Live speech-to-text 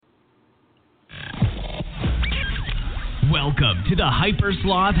Welcome to the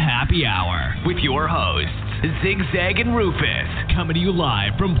Hypersloth Happy Hour with your hosts, Zigzag and Rufus, coming to you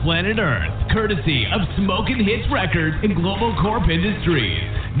live from planet Earth, courtesy of Smokin' Hits Records and Global Corp Industries.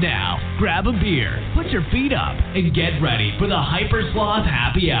 Now, grab a beer, put your feet up, and get ready for the Hypersloth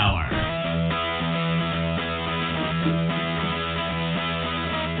Happy Hour.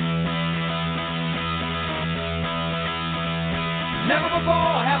 Never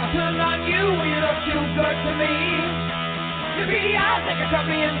before have I turned on you when you look too good to me. Your beady eyes think I cut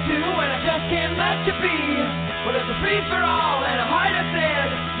me in two and I just can't let you be. But it's a free for all and I'm hard to said,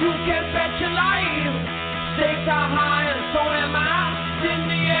 you can bet your life. Stakes are high and so am I. In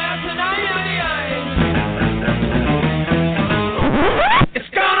the air tonight, it's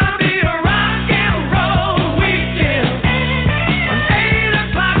gonna be a rock and roll weekend. From 8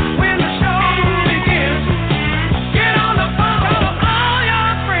 o'clock when the show begins. Get on the phone, call all your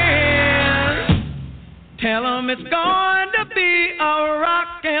friends. Tell them it's going to be a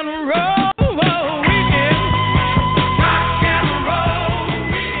rock and roll weekend. Rock and roll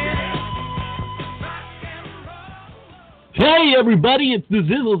weekend. Rock and roll. Hey everybody, it's the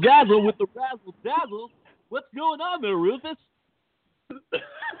Zizzle Dazzle with the Razzle Dazzle. What's going on there, Rufus?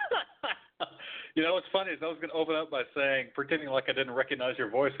 You know what's funny is I was going to open up by pretending like I didn't recognize your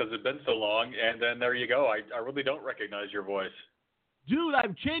voice because it's been so long, and then there you go. I really don't recognize your voice. Dude,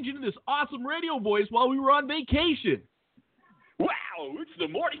 I'm changing to this awesome radio voice while we were on vacation. Wow, it's the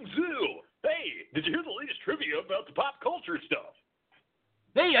Morning Zoo. Hey, did you hear the latest trivia about the pop culture stuff?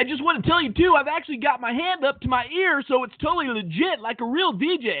 Hey, I just want to tell you, too, I've actually got my hand up to my ear, so it's totally legit, like a real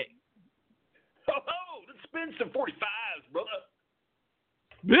DJ. Oh, let's spin some 45s, brother.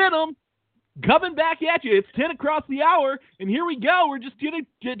 Been 'em. Coming back at you. It's 10 across the hour, and here we go. We're just going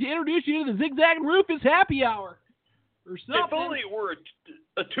to introduce you to the Zigzag and Rufus Happy Hour. Or something. If only it were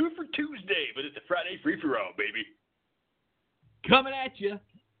a 2 for Tuesday, but it's a Friday free-for-all, baby. Coming at you.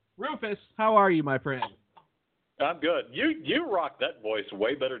 Rufus, how are you, my friend? I'm good. You rock that voice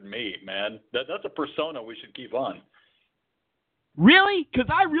way better than me, man. That's a persona we should keep on. Really? Because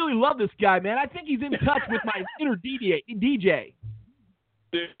I really love this guy, man. I think he's in touch with my inner DJ.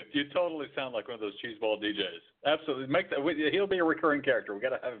 Dude, you totally sound like one of those cheeseball DJs. Absolutely. He'll be a recurring character. We got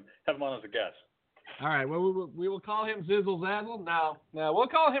to have him on as a guest. All right. Well, we will call him Zizzle Zazzle. No, we'll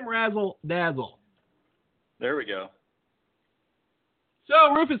call him Razzle Dazzle. There we go.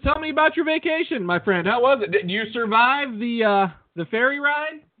 So, Rufus, tell me about your vacation, my friend. How was it? Did you survive the ferry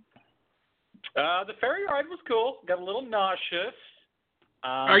ride? The ferry ride was cool. Got a little nauseous.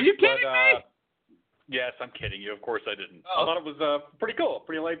 Are you kidding me? Yes, I'm kidding you. Of course I didn't. I thought it was pretty cool,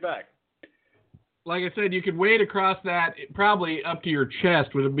 pretty laid back. Like I said, you could wade across that probably up to your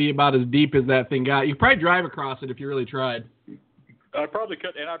chest. Would it be about as deep as that thing got? You could probably drive across it if you really tried. I probably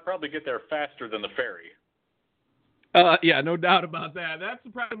could, and I'd probably get there faster than the ferry. Yeah, no doubt about that. That's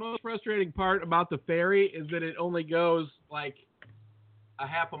probably the most frustrating part about the ferry is that it only goes like a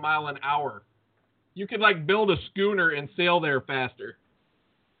half a mile an hour. You could like build a schooner and sail there faster.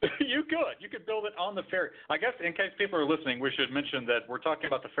 You could. You could build it on the ferry. I guess in case people are listening, we should mention that we're talking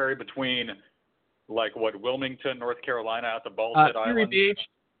about the ferry between, Wilmington, North Carolina, at the Bald Head Island.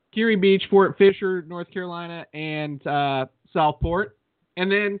 Curie Beach, Fort Fisher, North Carolina, and Southport. And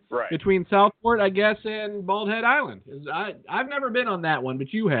then between Southport, I guess, and Bald Head Island. I've never been on that one,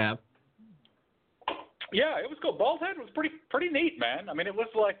 but you have. Yeah, it was cool. Bald Head was pretty neat, man. I mean, it was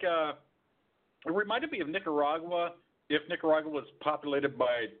like it reminded me of Nicaragua. If Nicaragua was populated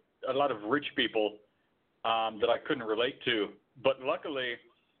by a lot of rich people that I couldn't relate to. But luckily,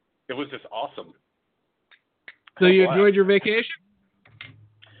 it was just awesome. So you enjoyed your vacation?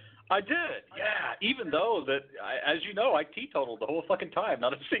 I did, yeah. Even though that, as you know, I teetotaled the whole fucking time.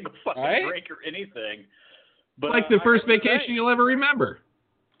 Not a single fucking drink or anything. But like the first vacation you'll ever remember.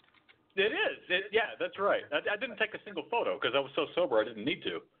 It is. Yeah, that's right. I didn't take a single photo because I was so sober I didn't need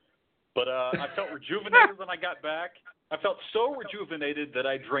to. But I felt rejuvenated when I got back. I felt so rejuvenated that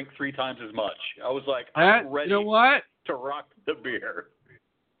I drank 3 times as much. I was like, I'm ready to rock the beer.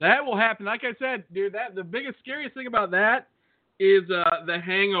 That will happen. Like I said, dude, the biggest, scariest thing about that is the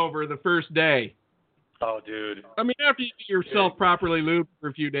hangover the first day. Oh, dude. I mean, after you get yourself properly lubed for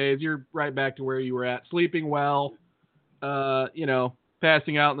a few days, you're right back to where you were at. Sleeping well,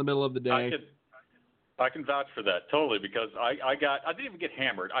 passing out in the middle of the day. I can vouch for that totally because I didn't even get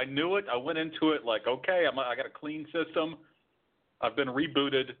hammered. I knew it. I went into it like, okay, I got a clean system. I've been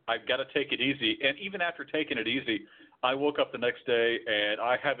rebooted. I've got to take it easy. And even after taking it easy, I woke up the next day and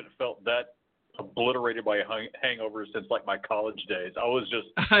I haven't felt that obliterated by a hangover since like my college days. I was just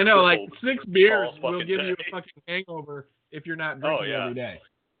I know, like 6 beers will give you a fucking hangover if you're not drinking every day.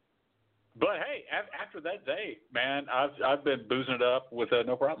 But hey, after that day, man, I've been boozing it up with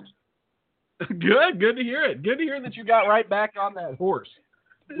no problems. Good to hear it. Good to hear that you got right back on that horse.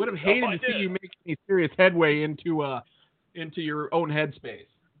 Would have hated to see you make any serious headway into your own headspace.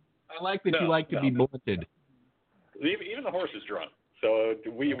 I like that you like to be blunted. Even the horse is drunk, so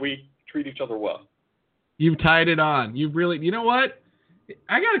we treat each other well. You've tied it on. You've really. You know what?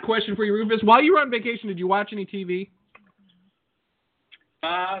 I got a question for you, Rufus. While you were on vacation, did you watch any TV?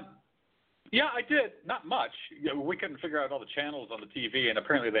 Yeah, I did. Not much. We couldn't figure out all the channels on the TV, and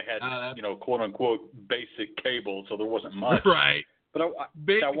apparently they had, quote unquote, basic cable, so there wasn't much. Right. But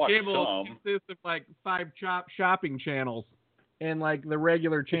basic I watched cable some. consists of like 5 shopping channels and like the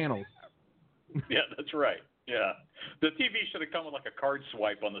regular channels. Yeah, that's right. Yeah, the TV should have come with like a card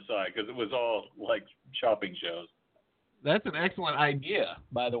swipe on the side because it was all like shopping shows. That's an excellent idea,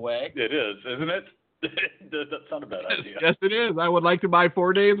 by the way. It is, isn't it? That's not a bad idea. Yes, it is. I would like to buy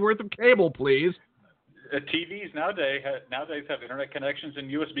 4 days worth of cable, please. TVs nowadays have internet connections and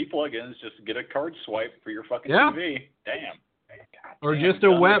USB plugins. Just get a card swipe for your fucking Yeah. TV. Damn. Or just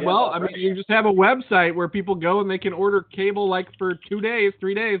a web. Well, I mean, you just have a website where people go and they can order cable like for 2 days,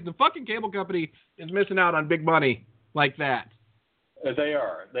 3 days. The fucking cable company is missing out on big money like that. They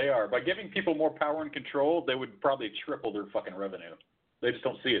are. By giving people more power and control, they would probably triple their fucking revenue. They just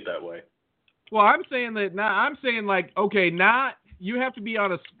don't see it that way. Well, I'm saying that now. I'm saying like, okay, not you have to be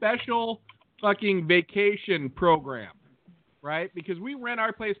on a special fucking vacation program, right? Because we rent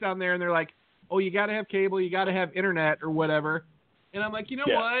our place down there, and they're like, oh, you got to have cable, you got to have internet or whatever. And I'm like, you know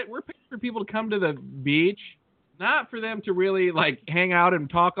what? We're paying for people to come to the beach, not for them to really like hang out and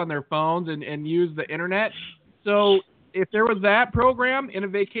talk on their phones and use the internet. So if there was that program in a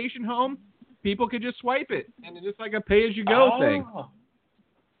vacation home, people could just swipe it, and it's just like a pay-as-you-go thing.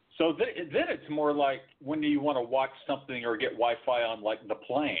 So then it's more like when you want to watch something or get Wi-Fi on like the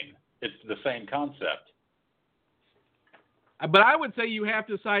plane. It's the same concept. But I would say you have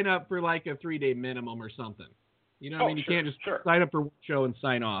to sign up for like a 3-day minimum or something. You know what I mean? You can't just sign up for one show and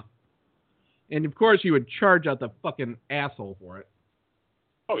sign off. And of course you would charge out the fucking asshole for it.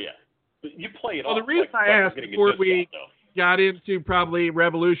 Oh yeah. You play it well, off. The reason I asked before we got into probably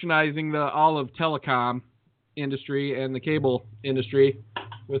revolutionizing all of telecom industry and the cable industry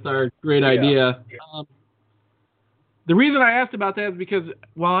with our great idea. The reason I asked about that is because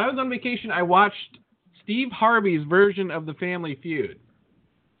while I was on vacation, I watched Steve Harvey's version of The Family Feud.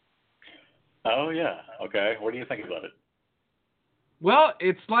 Oh, yeah. Okay. What do you think about it? Well,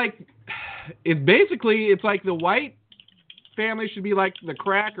 it's like the white family should be like the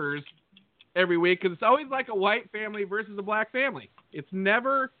crackers every week because it's always like a white family versus a black family. It's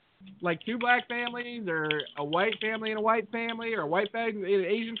never like 2 black families or a white family and a white family or a white family and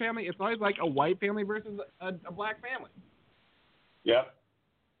an Asian family. It's always like a white family versus a black family. Yeah.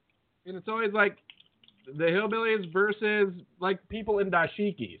 And it's always like the hillbillies versus like people in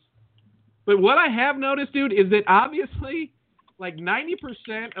dashikis. But what I have noticed, dude, is that obviously like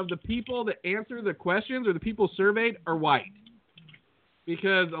 90% of the people that answer the questions or the people surveyed are white.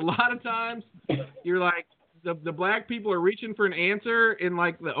 Because a lot of times you're like, the black people are reaching for an answer in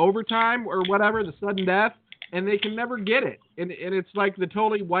like the overtime or whatever, the sudden death, and they can never get it. And it's like the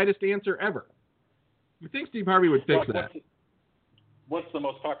totally whitest answer ever. You think Steve Harvey would fix that? What's the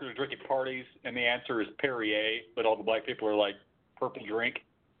most popular drink at parties? And the answer is Perrier, but all the black people are like purple drink.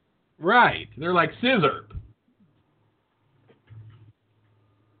 Right. They're like scissor.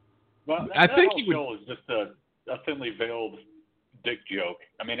 Well, I think whole show is just a thinly veiled dick joke.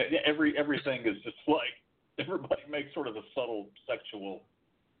 I mean, everything is just like everybody makes sort of a subtle sexual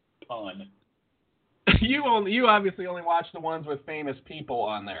pun. You obviously only watch the ones with famous people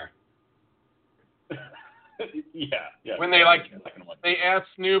on there. Yeah. When they they ask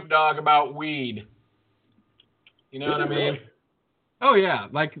Snoop Dogg about weed. You know what I mean? Really? Oh yeah,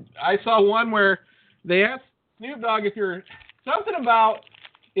 like I saw one where they asked Snoop Dogg if your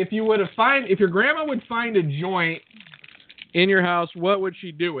grandma would find a joint in your house, what would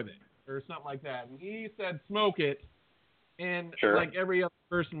she do with it? Or something like that. And he said smoke it. And like every other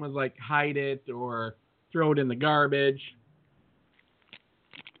person was like hide it or throw it in the garbage.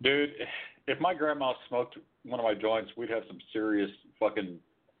 Dude, if my grandma smoked one of my joints, we'd have some serious fucking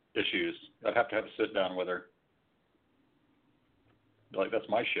issues. I'd have to sit down with her. Like, that's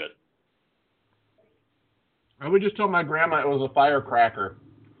my shit. I would just tell my grandma it was a firecracker.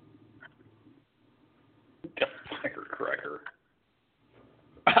 Firecracker.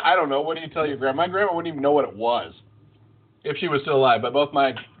 I don't know. What do you tell your grandma? My grandma wouldn't even know what it was if she was still alive, but both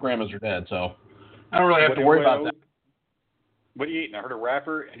my grandmas are dead, so I don't really have to worry about that. What are you eating? I heard a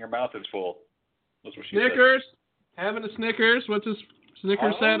wrapper and your mouth is full. That's what she Snickers. Said. Having a Snickers. What's a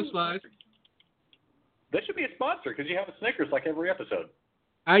Snickers satisfies? That should be a sponsor because you have a Snickers like every episode.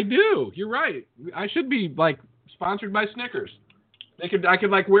 I do. You're right. I should be like sponsored by Snickers. I could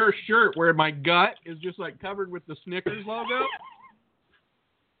like wear a shirt where my gut is just like covered with the Snickers logo.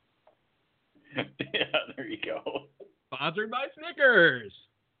 Yeah, there you go. Sponsored by Snickers.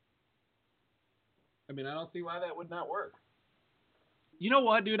 I mean, I don't see why that would not work. You know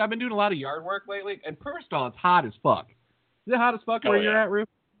what, dude? I've been doing a lot of yard work lately, and first of all, it's hot as fuck. Is it hot as fuck where you're at, Roof?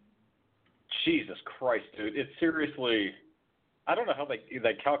 Jesus Christ, dude! It's seriously. I don't know how they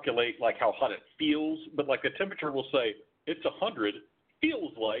calculate like how hot it feels, but like the temperature will say it's 100,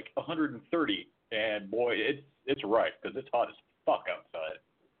 feels like 130, and boy, it's right because it's hot as fuck outside.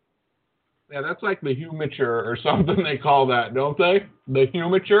 Yeah, that's like the humiture or something they call that, don't they? The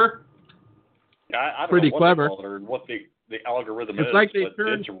humiture. I don't Pretty know what clever. they call it or what the algorithm It's is, like they but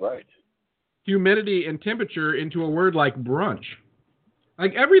turned it's right. humidity and temperature into a word like brunch.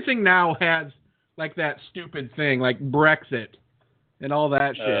 Like everything now has like that stupid thing, like Brexit and all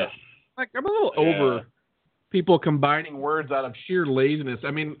that shit. Like I'm a little over people combining words out of sheer laziness.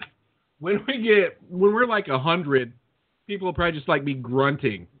 I mean, when we're like 100, people will probably just like be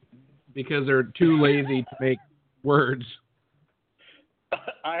grunting because they're too lazy to make words.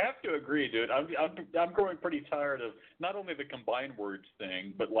 I have to agree, dude. I'm growing pretty tired of not only the combined words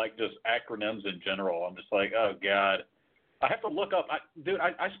thing, but like just acronyms in general. I'm just like, oh god, I have to look up.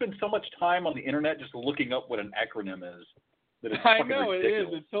 I spend so much time on the internet just looking up what an acronym is. That it's I fucking know ridiculous.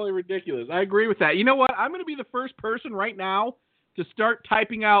 it is. It's totally ridiculous. I agree with that. You know what? I'm going to be the first person right now to start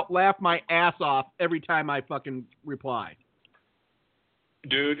typing out "laugh my ass off" every time I fucking reply.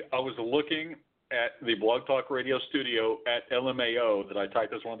 Dude, I was looking at the Blog Talk Radio studio at LMAO that I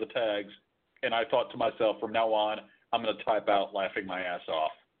typed as one of the tags, and I thought to myself, from now on, I'm going to type out laughing my ass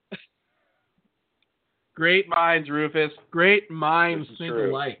off. Great minds, Rufus. Great minds This is think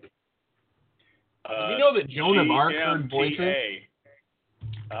true. alike. Did you know that Joan of Arc heard voices? GMTA.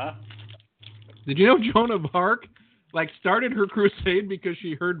 Huh? Did you know Joan of Arc started her crusade because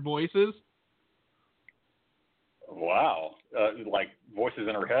she heard voices? Wow. Like voices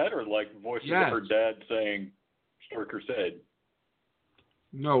in her head or like voices Yes. of her dad saying, start crusade?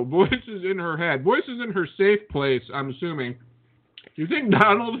 No, voices in her head. Voices in her safe place, I'm assuming. Do you think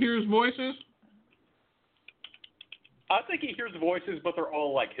Donald hears voices? I think he hears voices, but they're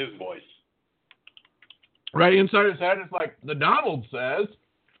all like his voice. Right inside his head, it's like, the Donald says.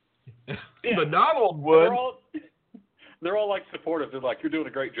 Yeah. The Donald would. They're all like supportive. They're like, you're doing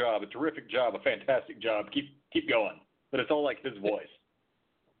a great job, a terrific job, a fantastic job. Keep going. But it's all like his voice.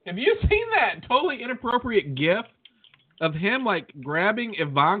 Have you seen that totally inappropriate gif of him grabbing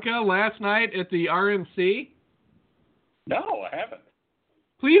Ivanka last night at the RNC? No, I haven't.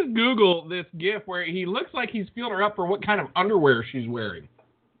 Please Google this gif where he looks like he's feeling her up for what kind of underwear she's wearing.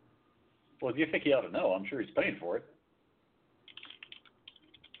 Well, you think he ought to know? I'm sure he's paying for it.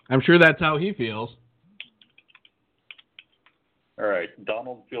 I'm sure that's how he feels. All right.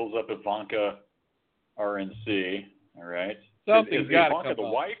 Donald fills up Ivanka RNC. All right. Something's Is gotta Ivanka come the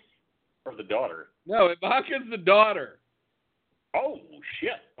up. wife or the daughter? No, Ivanka's the daughter. Oh,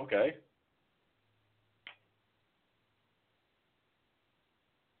 shit. Okay.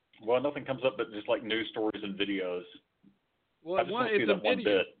 Well, nothing comes up but just like news stories and videos. Well, I just want to see it's a that one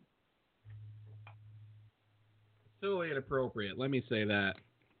video. bit. Totally inappropriate. Let me say that.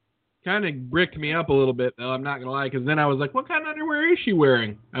 Kind of bricked me up a little bit, though. I'm not going to lie, because then I was like, what kind of underwear is she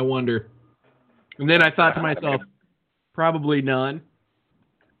wearing? I wonder. And then I thought to myself, probably none.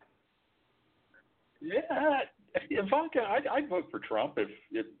 Yeah, Ivanka, I'd vote for Trump if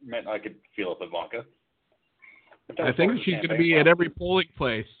it meant I could feel up Ivanka. I think she's going to be at every polling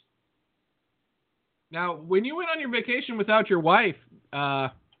place. Now, when you went on your vacation without your wife,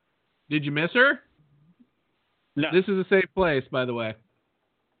 did you miss her? No. This is a safe place, by the way.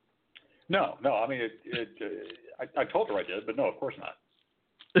 No. I mean, I told her I did, but no, of course not.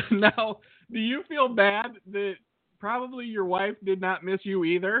 Now, do you feel bad that probably your wife did not miss you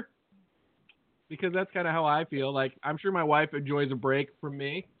either? Because that's kind of how I feel. Like, I'm sure my wife enjoys a break from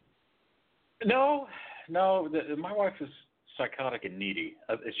me. No. My wife is psychotic and needy.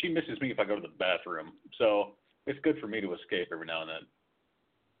 She misses me if I go to the bathroom. So it's good for me to escape every now and then.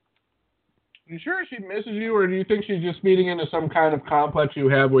 You sure she misses you, or do you think she's just feeding into some kind of complex you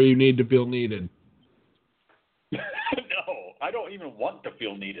have where you need to feel needed? No, I don't even want to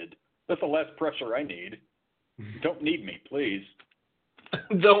feel needed. That's the less pressure I need. Don't need me, please.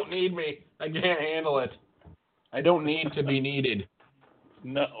 Don't need me. I can't handle it. I don't need to be needed.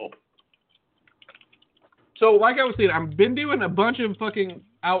 No. So, like I was saying, I've been doing a bunch of fucking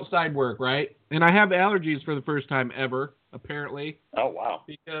outside work, right? And I have allergies for the first time ever, apparently. Oh, wow.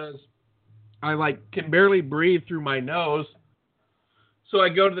 Because I like can barely breathe through my nose. So I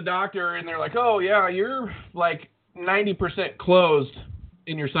go to the doctor and they're like, "Oh yeah, you're like 90% closed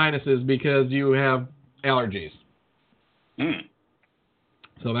in your sinuses because you have allergies."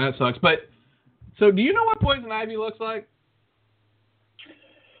 So that sucks. But so do you know what poison ivy looks like?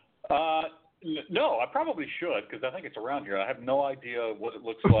 No, I probably should because I think it's around here. I have no idea what it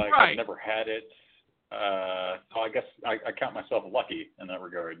looks like. Right. I've never had it. So I guess I count myself lucky in that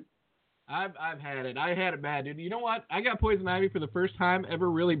regard. I've had it. I had it bad, dude. You know what? I got poison ivy for the first time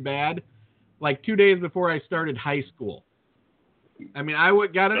ever really bad, like 2 days before I started high school. I mean, I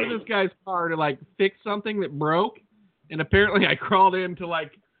got into this guy's car to like fix something that broke, and apparently I crawled into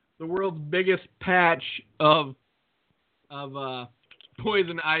like the world's biggest patch of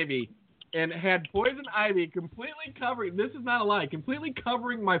poison ivy, and had poison ivy completely covering. This is not a lie. Completely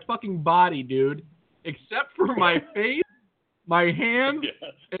covering my fucking body, dude, except for my face, my hands,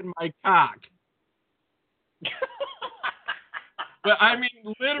 and my cock. But I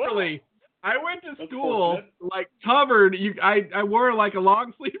mean, literally, I went to school like covered. I wore like a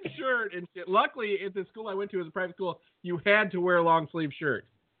long sleeve shirt and shit. Luckily, at the school I went to as a private school, you had to wear a long sleeve shirt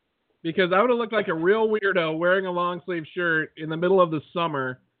because I would have looked like a real weirdo wearing a long sleeve shirt in the middle of the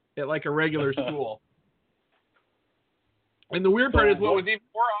summer at like a regular school. And the weird part is what was even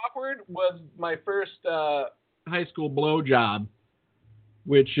more awkward was my first high school blow job,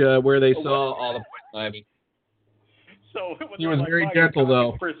 which where they saw all the poison ivy. So he was very gentle,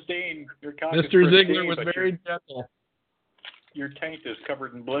 though. Pristine. Mr. Ziegler was very gentle. Your taint is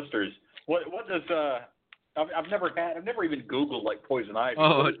covered in blisters. What does I've never even Googled like poison ivy.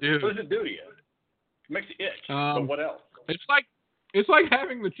 Oh, dude. What does it do to you? It makes you itch. But what else? It's like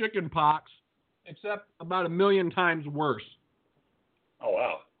having the chicken pox, except about 1 million times worse. Oh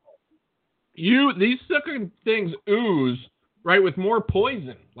wow. These sucking things ooze, right, with more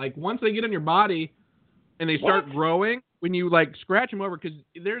poison. Like once they get in your body and they start growing, when you like scratch them over, because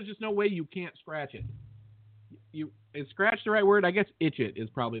there's just no way you can't scratch it. Is scratch the right word? I guess itch it is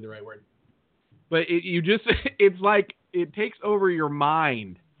probably the right word. But it's like it takes over your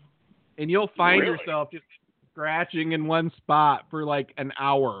mind, and you'll find yourself just scratching in one spot for like an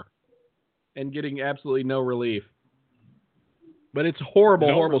hour and getting absolutely no relief. But it's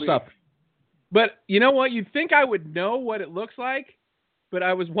horrible stuff. But you know what? You'd think I would know what it looks like, but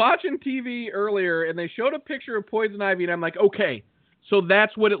I was watching TV earlier and they showed a picture of poison ivy and I'm like, okay, so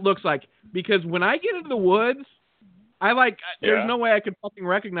that's what it looks like. Because when I get into the woods, there's no way I could fucking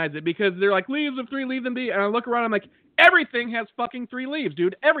recognize it because they're like, leaves of 3, leave them be. And I look around, I'm like, everything has fucking 3 leaves,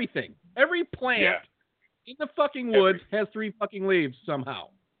 dude. Everything. Every plant in the fucking woods has 3 fucking leaves somehow.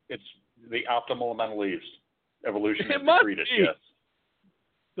 It's the optimal amount of leaves. Evolution has decreed it, yes.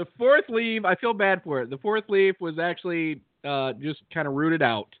 The 4th leaf, I feel bad for it. The 4th leaf was actually just kind of rooted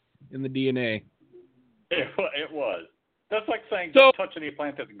out in the DNA. It was. That's like saying don't touch any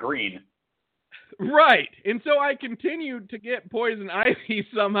plant that's green. Right. And so I continued to get poison ivy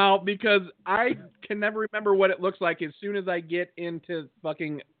somehow because I can never remember what it looks like as soon as I get into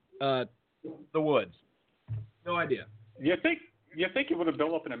fucking the woods. No idea. You think you would have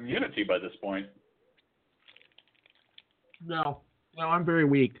built up an immunity by this point? No, I'm very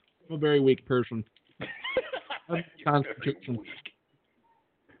weak. I'm a very weak person. Constitution.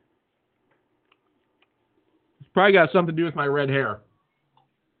 It's probably got something to do with my red hair.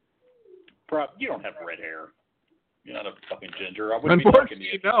 You don't have red hair. You're not a fucking ginger.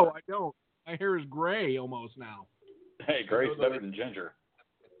 Unfortunately, no, I don't. My hair is gray almost now. Hey, gray's better than ginger.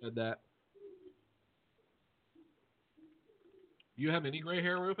 Said that. Do you have any gray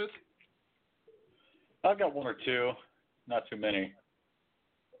hair, Rufus? I've got 1 or 2. Not too many.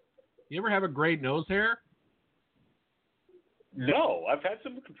 You ever have a gray nose hair? No, I've had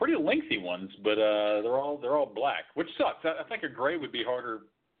some pretty lengthy ones, but they're all black, which sucks. I think a gray would be harder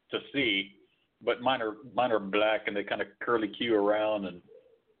to see, but mine are black and they kind of curly Q around, and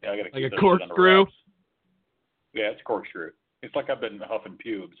I got to keep like a corkscrew. Yeah, it's corkscrew. It's like I've been huffing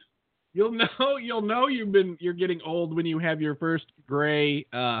pubes. You'll know you're getting old when you have your first gray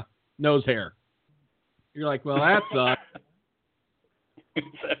nose hair. You're like, well, that sucks.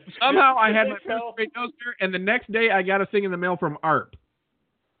 Somehow I had my first gray nose hair, and the next day I got a thing in the mail from ARP.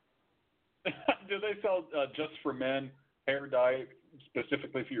 Do they sell just for men hair dye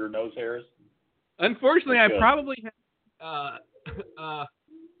specifically for your nose hairs? Unfortunately, I probably have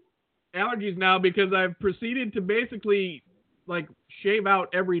allergies now because I've proceeded to basically like shave out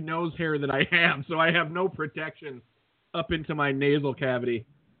every nose hair that I have, so I have no protection up into my nasal cavity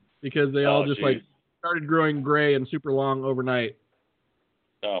because they all just like started growing gray and super long overnight.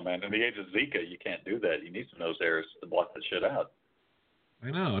 Oh man, in the age of Zika, you can't do that. You need some nose hairs to block that shit out. I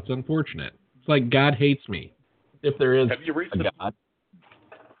know, it's unfortunate. It's like God hates me, if there is Have you reached a God.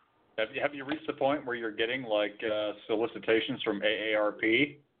 Have you reached the point where you're getting like solicitations from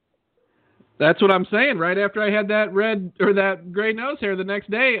AARP? That's what I'm saying. Right after I had that gray nose hair, the next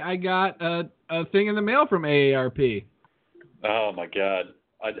day I got a thing in the mail from AARP. Oh my God!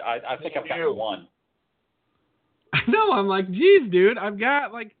 I think I've gotten one. I know. I'm like, geez, dude, I've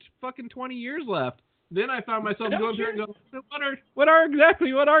got like fucking 20 years left. Then I found myself going through and going, what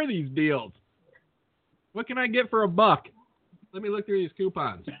are these deals? What can I get for $1? Let me look through these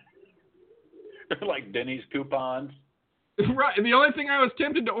coupons. Like Denny's coupons. Right. The only thing I was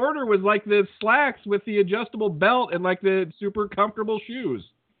tempted to order was like the slacks with the adjustable belt and like the super comfortable shoes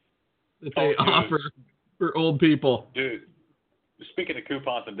that they offer for old people. Dude, speaking of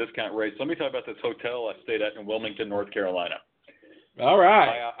coupons and discount rates, let me tell you about this hotel I stayed at in Wilmington, North Carolina. All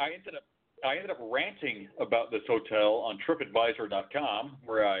right. I ended up ranting about this hotel on TripAdvisor.com,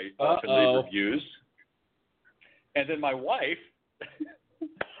 where I often leave reviews. And then my wife,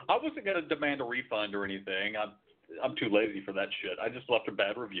 I wasn't going to demand a refund or anything. I'm too lazy for that shit. I just left a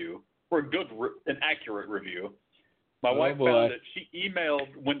bad review, or an accurate review. My wife found it. She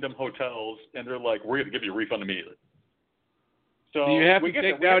emailed Wyndham Hotels, and they're like, "We're going to give you a refund immediately." So do you have to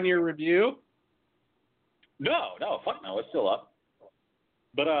take down your review? No, fuck no, it's still up.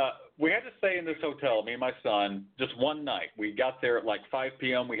 But we had to stay in this hotel, me and my son, just one night. We got there at like 5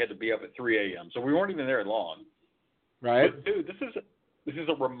 p.m. We had to be up at 3 a.m. So we weren't even there long. Right. But dude, this is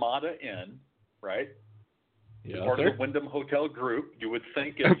a Ramada Inn, right? Yeah. Part of the Wyndham Hotel Group. You would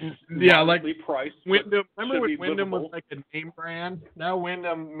think it's like priced. Wyndham. Remember when Wyndham was like a name brand? Now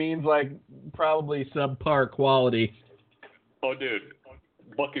Wyndham means like probably subpar quality. Oh, dude,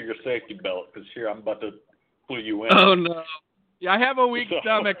 buckle your safety belt because here I'm about to clue you in. Oh no. Yeah, I have a weak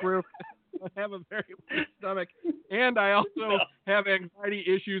stomach, Rufus. I have a very weak stomach, and I also have anxiety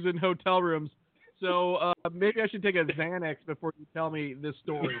issues in hotel rooms. So maybe I should take a Xanax before you tell me this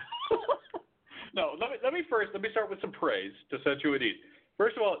story. No, let me start with some praise to set you at ease.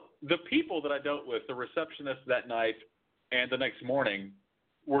 First of all, the people that I dealt with, the receptionist that night and the next morning,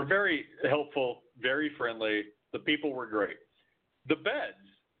 were very helpful, very friendly. The people were great. The beds,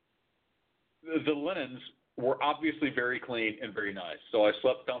 the linens were obviously very clean and very nice. So I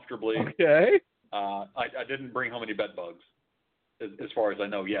slept comfortably. Okay. I didn't bring home any bed bugs, as far as I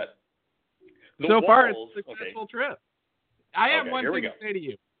know yet. So far, it's a successful trip. I have one thing to say to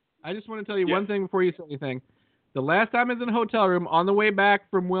you. I just want to tell you one thing before you say anything. The last time I was in a hotel room, on the way back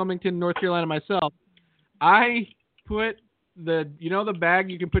from Wilmington, North Carolina myself, I put the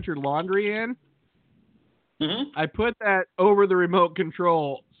bag you can put your laundry in? Mm-hmm. I put that over the remote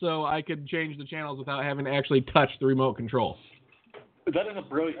control so I could change the channels without having to actually touch the remote control. That is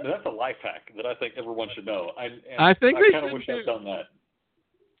that's a life hack that I think everyone should know. I think they kind of should wish I'd done that.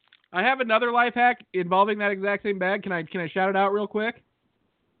 I have another life hack involving that exact same bag. Can I shout it out real quick?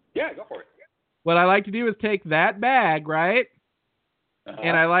 Yeah, go for it. What I like to do is take that bag, right? Uh-huh.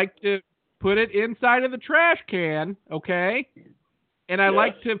 And I like to put it inside of the trash can, okay? And I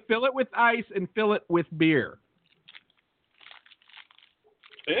like to fill it with ice and fill it with beer.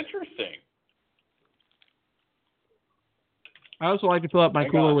 Interesting. I also like to fill up my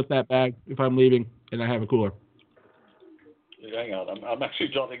cooler with that bag if I'm leaving and I have a cooler. Hang on. I'm actually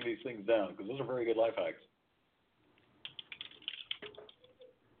jotting these things down because those are very good life hacks.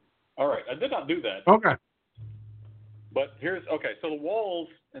 All right. I did not do that. Okay. But so the walls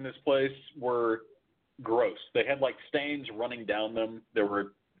in this place were gross. They had like stains running down them. They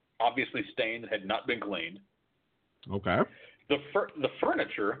were obviously stained and had not been cleaned. Okay. The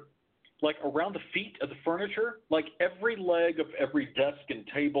furniture, like around the feet of the furniture, like every leg of every desk and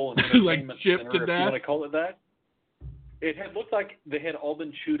table and entertainment like chipped center, to if death. you want to call it that, it had looked like they had all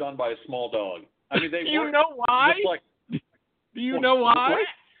been chewed on by a small dog. I mean, they Do you know why? Do you know why? Rats.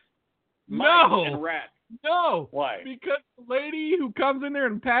 No. And rats. No. Why? Because the lady who comes in there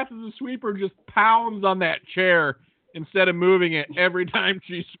and passes the sweeper just pounds on that chair instead of moving it every time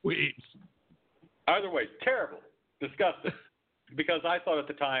she sweeps. Either way, terrible. Disgusting. Because I thought at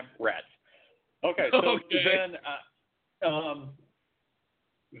the time, rats. Okay, so then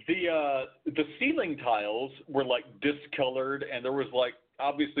the ceiling tiles were like discolored, and there was like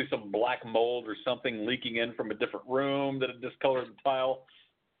obviously some black mold or something leaking in from a different room that had discolored the tile.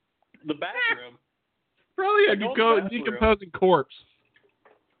 The bathroom. Probably a decomposing corpse.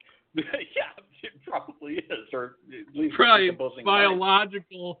 Yeah, it probably is, or at least probably decomposing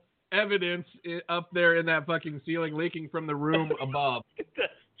biological evidence up there in that fucking ceiling leaking from the room above.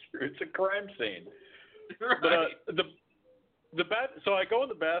 That's true. It's a crime scene. Right. But so I go in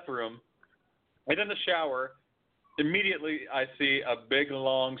the bathroom, and in the shower, Immediately, I see a big,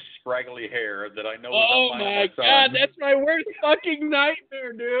 long, scraggly hair that I know is Oh not mine my or my God, son's. that's my worst fucking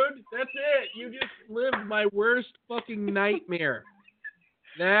nightmare, dude. That's it. You just lived my worst fucking nightmare.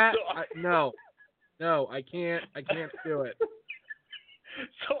 That no, I can't do it.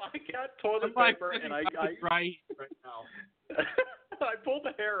 So I got toilet I'm paper and I right now. I pulled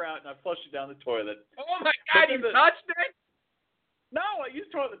the hair out and I flushed it down the toilet. Oh my God, you touched it? No, I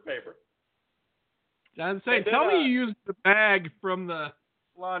used toilet paper. I'm saying, then, tell me you used the bag from the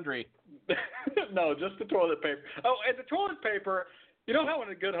laundry. No, just the toilet paper. Oh, and the toilet paper, you know how in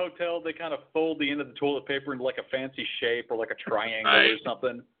a good hotel they kind of fold the end of the toilet paper into like a fancy shape or like a triangle or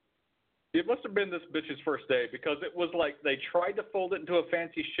something? It must have been this bitch's first day because it was like they tried to fold it into a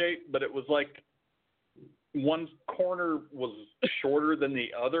fancy shape, but it was like one corner was shorter than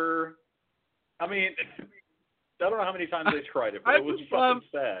the other. I mean, I don't know how many times they tried it, but it was fucking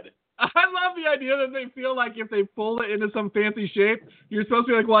sad. I love the idea that they feel like if they fold it into some fancy shape, you're supposed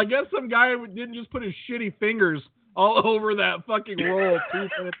to be like, well, I guess some guy didn't just put his shitty fingers all over that fucking roll.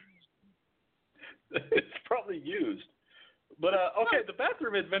 It's probably used. But, okay, the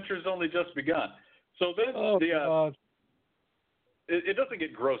bathroom adventure has only just begun. So then it doesn't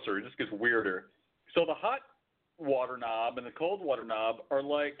get grosser. It just gets weirder. So the hot water knob and the cold water knob are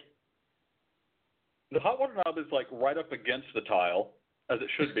like, the hot water knob is like right up against the tile, as it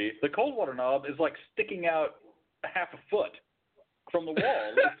should be. The cold water knob is like sticking out a half a foot from the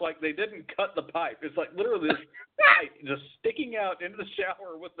wall. It's like they didn't cut the pipe. It's like literally this pipe just sticking out into the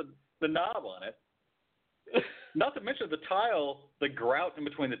shower with the knob on it. Not to mention the tile, the grout in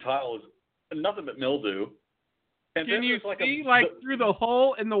between the tile is nothing but mildew. And can then you like see through the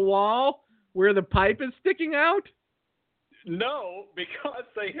hole in the wall where the pipe is sticking out? No, because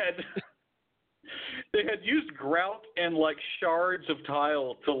they had used grout and like shards of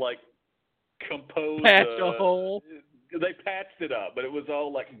tile to like compose patch a hole. They patched it up, but it was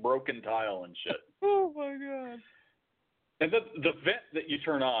all like broken tile and shit. Oh my God. And then the vent that you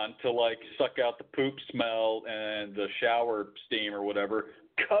turn on to like suck out the poop smell and the shower steam or whatever,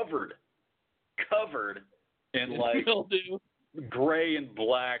 covered in like mildew, gray and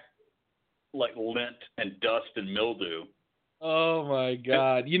black, like lint and dust and mildew. Oh my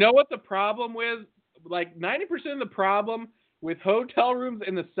God. You know what the problem with, like 90% of the problem with hotel rooms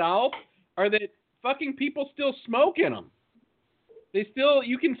in the South are that fucking people still smoke in them.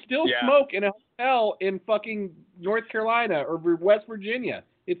 You can still smoke in a hotel in fucking North Carolina or West Virginia.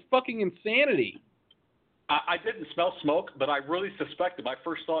 It's fucking insanity. I didn't smell smoke, but I really suspected. My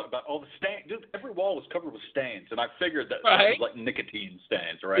first thought about all the stains. Dude, every wall was covered with stains, and I figured that was like nicotine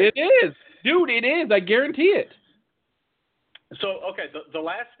stains, right? It is. Dude, it is. I guarantee it. So, okay, the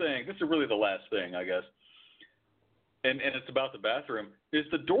last thing, this is really the last thing, I guess, and it's about the bathroom, is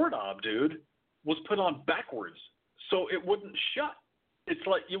the doorknob, dude, was put on backwards, so it wouldn't shut. It's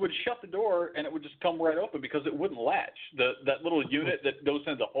like you would shut the door, and it would just come right open because it wouldn't latch. That little unit that goes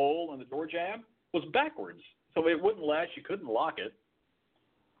into the hole in the door jamb was backwards, so it wouldn't latch. You couldn't lock it.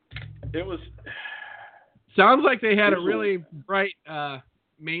 It was... Sounds like they had a really bright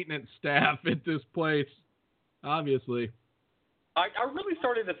maintenance staff at this place, obviously. I really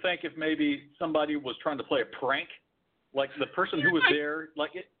started to think if maybe somebody was trying to play a prank, like the person who was there,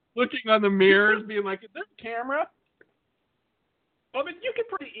 like it, looking on the mirrors, being like, "Is there a camera?" I mean, you could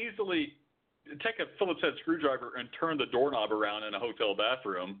pretty easily take a Phillips head screwdriver and turn the doorknob around in a hotel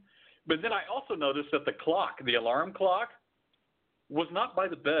bathroom. But then I also noticed that the alarm clock, was not by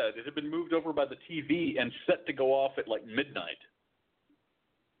the bed. It had been moved over by the TV and set to go off at like midnight.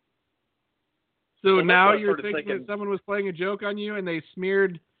 So now you're thinking that someone was playing a joke on you and they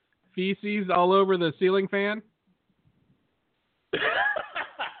smeared feces all over the ceiling fan?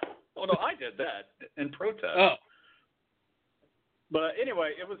 Oh, no, I did that in protest. Oh. But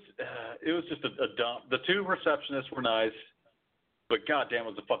anyway, it was just a dump. The two receptionists were nice, but goddamn, it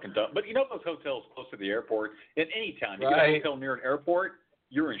was a fucking dump. But you know those hotels close to the airport? In any town, you get a hotel near an airport,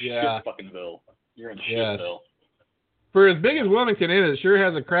 you're in shit-fucking-ville. You're in shitville. For as big as Wilmington is, it sure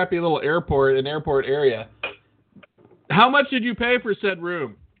has a crappy little airport, an airport area. How much did you pay for said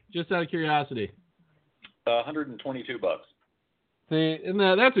room? Just out of curiosity. $122. See, and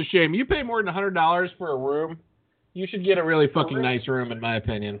that's a shame. You pay more than $100 for a room, you should get a really fucking nice room, in my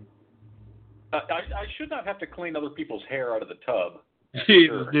opinion. I should not have to clean other people's hair out of the tub.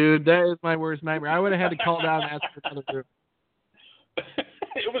 Jesus, dude, that is my worst nightmare. I would have had to call down and ask for another room.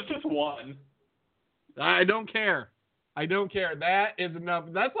 It was just one. I don't care. That is enough.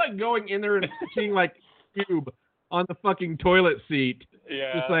 That's like going in there and seeing like cube on the fucking toilet seat.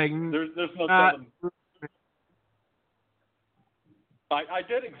 Yeah. Just like, there's no telling. I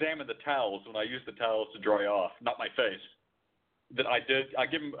did examine the towels when I used the towels to dry off, not my face. That I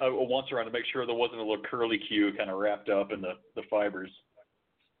give them a once around to make sure there wasn't a little curly Q kind of wrapped up in the fibers.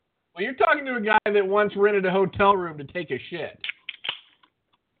 Well, you're talking to a guy that once rented a hotel room to take a shit.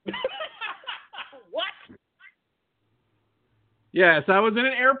 What? Yes, I was in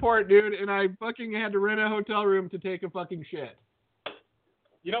an airport, dude, and I fucking had to rent a hotel room to take a fucking shit.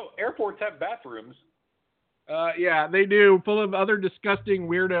 You know, airports have bathrooms. Yeah, they do, full of other disgusting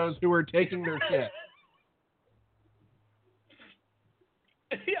weirdos who are taking their shit.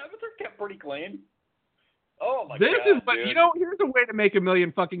 Yeah, but they're kept pretty clean. Oh my This god! is, but dude. you know, here's a way to make $1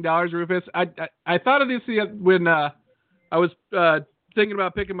 million fucking dollars, Rufus. I thought of this when I was thinking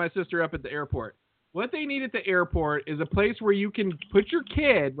about picking my sister up at the airport. What they need at the airport is a place where you can put your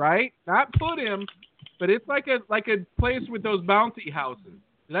kid, right? Not put him, but it's like a place with those bouncy houses.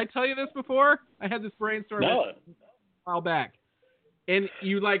 Did I tell you this before? I had this brainstorm a while back. And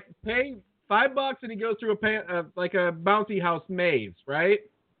you like pay $5 and he goes through like a bouncy house maze, right?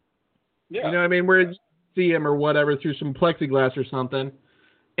 Yeah. You know what I mean? Where you see him or whatever through some plexiglass or something.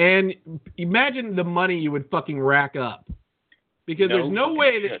 And imagine the money you would fucking rack up. Because there's no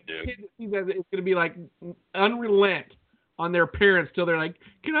way that kids see that it's going to be like unrelent on their parents till they're like,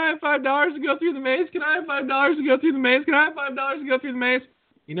 can I have $5 to go through the maze? Can I have $5 to go through the maze? Can I have $5 to go through the maze?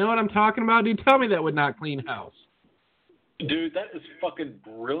 You know what I'm talking about? Dude, tell me that would not clean house. Dude, that is fucking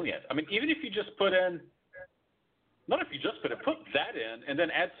brilliant. I mean, even if you just put in, not if you just put that in and then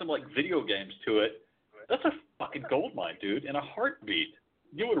add some like video games to it, that's a fucking gold mine, dude, in a heartbeat.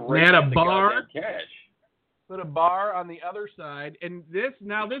 You would rake in the goddamn cash. Put a bar on the other side, and this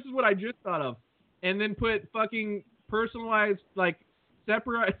is what I just thought of, and then put fucking personalized like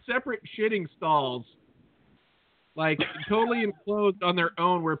separate shitting stalls, like totally enclosed on their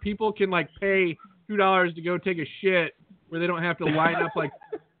own, where people can like pay $2 to go take a shit, where they don't have to line up like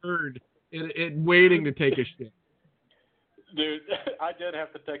a herd waiting to take a shit. Dude, I did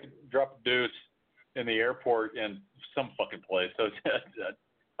have to drop a deuce in the airport in some fucking place. So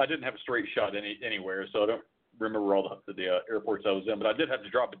I didn't have a straight shot anywhere, so I don't remember all the airports I was in, but I did have to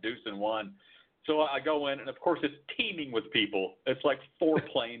drop a deuce in one. So I go in, and of course it's teeming with people. It's like 4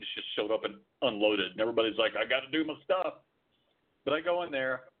 planes just showed up and unloaded, and everybody's like, I got to do my stuff. But I go in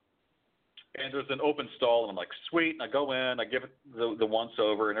there, and there's an open stall, and I'm like, sweet. And I go in, I give it the once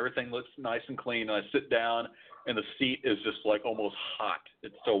over, and everything looks nice and clean. And I sit down, and the seat is just like almost hot.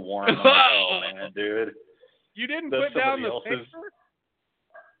 It's so warm. I'm like, oh man, dude. You didn't put down the paper?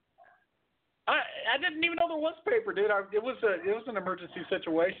 I didn't even know there was paper, dude. It was an emergency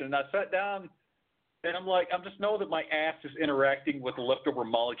situation, and I sat down, and I'm like, I just know that my ass is interacting with the leftover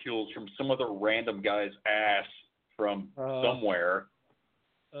molecules from some other random guy's ass from somewhere.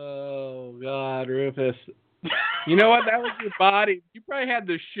 Oh God, Rufus. You know what? That was your body. You probably had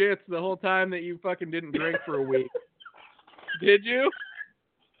the shits the whole time that you fucking didn't drink for a week. Did you?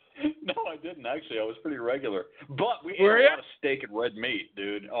 No, I didn't actually. I was pretty regular, but we ate a lot of steak and red meat,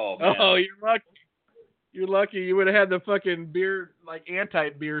 dude. Oh man. Oh, you're lucky. You're lucky. You would have had the fucking beer, like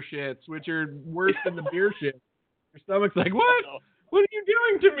anti-beer shits, which are worse than the beer shits. Your stomach's like, what? What are you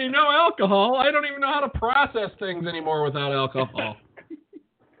doing to me? No alcohol. I don't even know how to process things anymore without alcohol.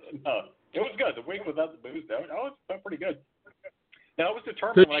 No, it was good. The week without the booze, that was pretty good. And I was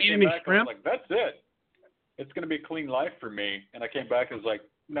determined when I came back. I was like, that's it. It's going to be a clean life for me. And I came back and was like,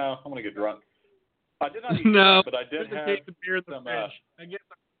 no, I'm going to get drunk. I did not eat shrimp, but I did have the beer in the some. I guess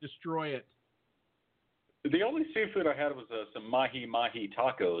I would destroy it. The only seafood I had was some mahi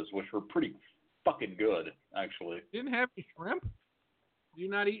tacos, which were pretty fucking good, actually. Didn't have any shrimp? Do you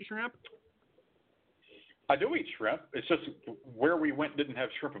not eat shrimp? I do eat shrimp. It's just where we went didn't have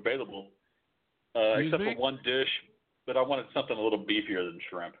shrimp available, except for one dish. But I wanted something a little beefier than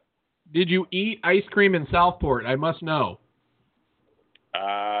shrimp. Did you eat ice cream in Southport? I must know.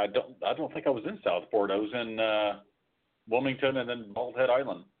 I don't think I was in Southport. I was in Wilmington and then Bald Head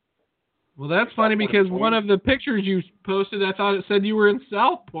Island. Well, that's funny because one of the pictures you posted, I thought it said you were in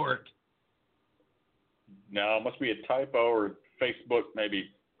Southport. No, it must be a typo or Facebook maybe.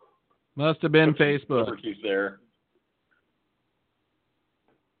 Must have been Facebook. There.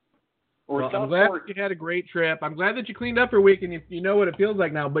 Well, I'm glad you had a great trip. I'm glad that you cleaned up for a week and you know what it feels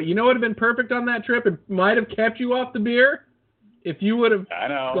like now. But you know what would have been perfect on that trip? It might have kept you off the beer if you would have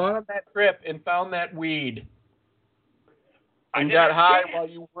gone on that trip and found that weed. And got high while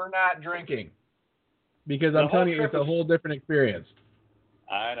you were not drinking. Because I'm telling you, it's a whole different experience.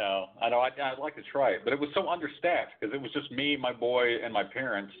 I know. I'd like to try it. But it was so understaffed because it was just me, my boy, and my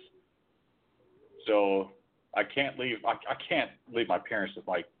parents. So I can't leave my parents with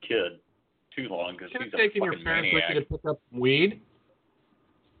my kid too long because he's a fucking maniac. Taking your parents with you to pick up some weed?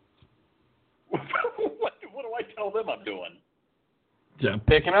 tell them I'm doing? Just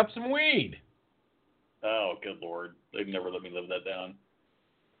picking up some weed. Oh, good Lord. They'd never let me live that down.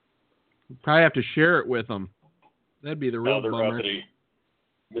 Probably have to share it with them. That'd be the real No, they're bummer. uppity.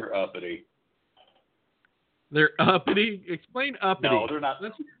 They're uppity. They're uppity? Explain uppity. No, they're not.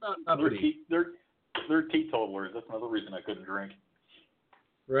 Let's hear about uppity. They're teetotalers. That's another reason I couldn't drink.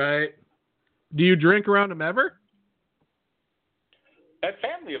 Right. Do you drink around them ever? At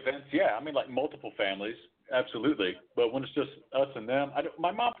family events, yeah. I mean, like multiple families, absolutely. But when it's just us and them,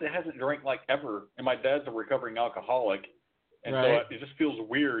 my mom hasn't drank like ever, and my dad's a recovering alcoholic, and Right. so it just feels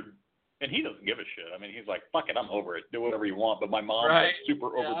weird. And he doesn't give a shit. I mean, he's like, "Fuck it, I'm over it. Do whatever you want." But my mom's Right. like super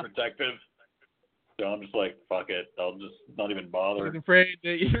overprotective, so I'm just like, "Fuck it, I'll just not even bother." I'm afraid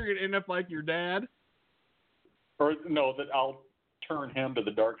that you're going to end up like your dad. Or no, that I'll turn him to the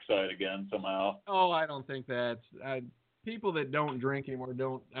dark side again somehow. Oh, I don't think that's... people that don't drink anymore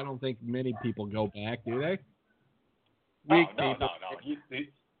I don't think many people go back, do they? Weak No. people.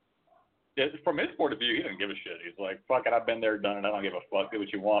 From his point of view, he doesn't give a shit. He's like, "Fuck it, I've been there, done it. I don't give a fuck. Do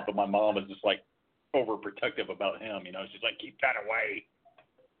what you want." But my mom is just like overprotective about him. You know, she's like, "Keep that away."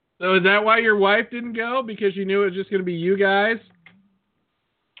 So is that why your wife didn't go? Because you knew it was just going to be you guys?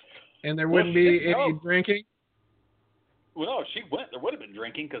 And there wouldn't be any drinking? Well, no, she went. There would have been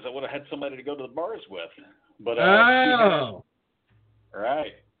drinking because I would have had somebody to go to the bars with. But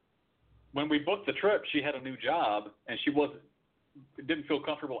right. When we booked the trip, she had a new job, and she didn't feel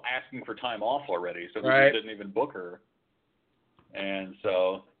comfortable asking for time off already, so we just didn't even book her. And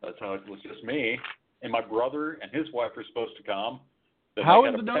so that's how it was just me. And my brother and his wife were supposed to come. Then How they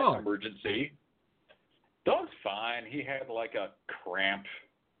is had the a pet dog? Emergency. Dog's fine. He had like a cramp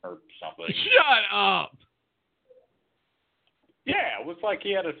or something. Shut up! Yeah, it was like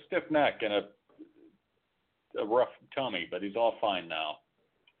he had a stiff neck and a rough tummy, but he's all fine now.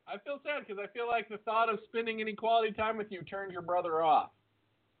 I feel sad because I feel like the thought of spending any quality time with you turned your brother off.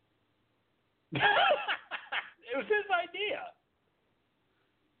 It was his idea.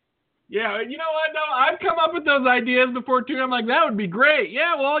 Yeah, you know what? No, I've come up with those ideas before too. I'm like, that would be great.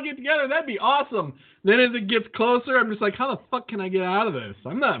 Yeah, we'll all get together. That'd be awesome. Then as it gets closer, I'm just like, how the fuck can I get out of this?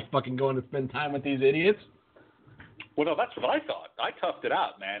 I'm not fucking going to spend time with these idiots. Well, no, that's what I thought. I toughed it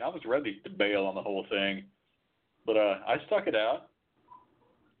out, man. I was ready to bail on the whole thing, but I stuck it out.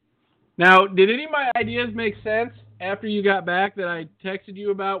 Now, did any of my ideas make sense after you got back that I texted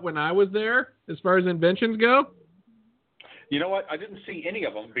you about when I was there, as far as inventions go? You know what? I didn't see any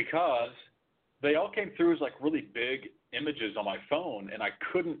of them because they all came through as like really big images on my phone, and I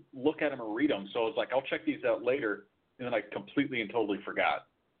couldn't look at them or read them. So I was like, I'll check these out later, and then I completely and totally forgot.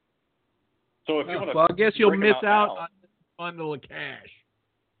 So if you want to, well, I guess you'll miss out now, on this bundle of cash.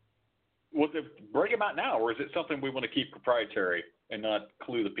 Well, break them out now, or is it something we want to keep proprietary and not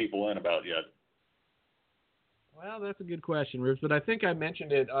clue the people in about yet? Well, that's a good question, Rufus, but I think I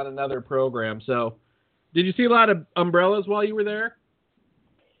mentioned it on another program. So, did you see a lot of umbrellas while you were there?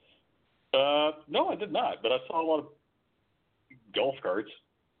 No, I did not, but I saw a lot of golf carts.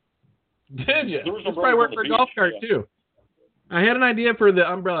 Did you? There was This probably worked for a golf cart, too. I had an idea for the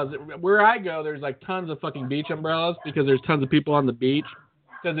umbrellas. Where I go, there's like tons of fucking beach umbrellas because there's tons of people on the beach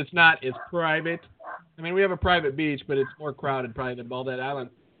because it's not as private. I mean, we have a private beach, but it's more crowded probably than Baldhead Island.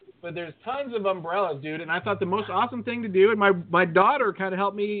 But there's tons of umbrellas, dude, and I thought the most awesome thing to do, and my daughter kind of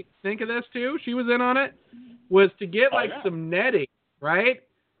helped me think of this too, she was in on it, was to get some netting, right?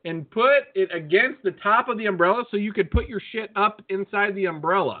 And put it against the top of the umbrella so you could put your shit up inside the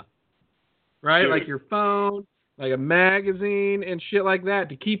umbrella, right? Dude. Like your phone, like a magazine and shit like that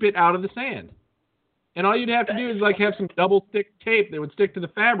to keep it out of the sand. And all you'd have to do is like have some double stick tape that would stick to the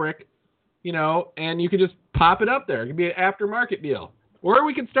fabric, you know, and you could just pop it up there. It could be an aftermarket deal. Or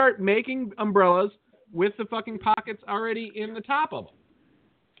we could start making umbrellas with the fucking pockets already in the top of them.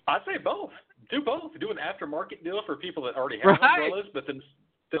 I'd say both. Do both. Do an aftermarket deal for people that already have umbrellas, but then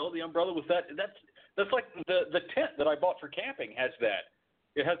fill the umbrella with that. That's like the tent that I bought for camping has that.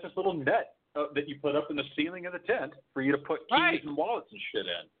 It has this little net that you put up in the ceiling of the tent for you to put keys and wallets and shit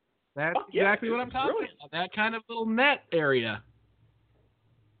in. That's exactly what I'm talking about. That kind of little net area.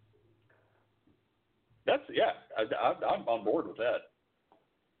 I'm on board with that.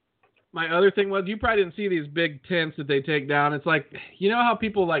 My other thing was, you probably didn't see these big tents that they take down. It's like, you know how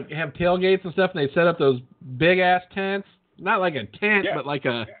people like have tailgates and stuff and they set up those big ass tents? Not like a tent, but like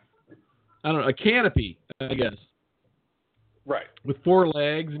I don't know, a canopy, I guess. Right. With 4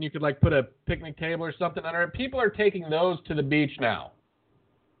 legs, and you could like put a picnic table or something under it. People are taking those to the beach now.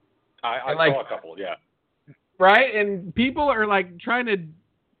 I saw a couple, yeah. Right? And people are like trying to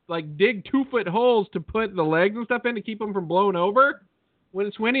like dig 2-foot holes to put the legs and stuff in to keep them from blowing over. When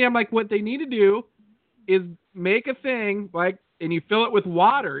it's windy, I'm like, what they need to do is make a thing and you fill it with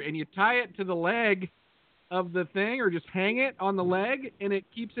water and you tie it to the leg of the thing or just hang it on the leg and it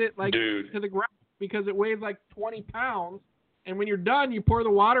keeps it to the ground because it weighs 20 pounds. And when you're done, you pour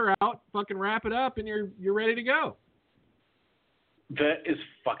the water out, fucking wrap it up, and you're ready to go. That is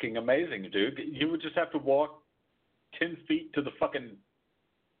fucking amazing, dude. You would just have to walk 10 feet to the fucking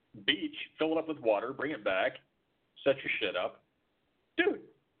beach, fill it up with water, bring it back, set your shit up. Dude,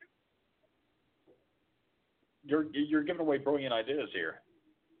 you're giving away brilliant ideas here.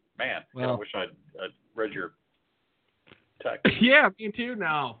 Man, I wish I'd read your text. Yeah, me too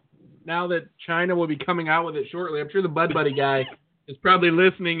now. Now that China will be coming out with it shortly, I'm sure the Bud Buddy guy is probably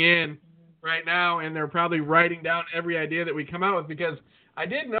listening in right now, and they're probably writing down every idea that we come out with, because I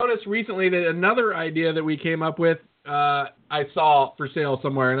did notice recently that another idea that we came up with, I saw for sale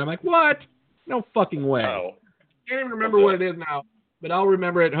somewhere, and I'm like, what? No fucking way. Oh. Can't even remember what it is now, but I'll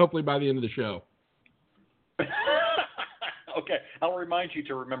remember it hopefully by the end of the show. Okay, I'll remind you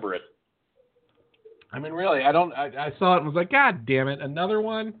to remember it. I mean, really, I saw it and was like, God damn it, another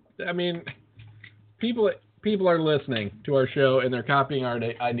one? I mean, people are listening to our show and they're copying our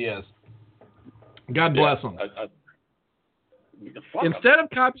ideas. God bless them. Instead of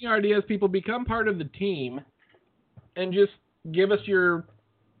copying our ideas, people become part of the team and just give us your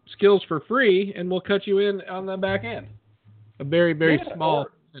skills for free and we'll cut you in on the back end. A very, very small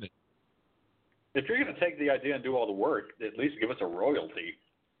percentage. If you're going to take the idea and do all the work, at least give us a royalty.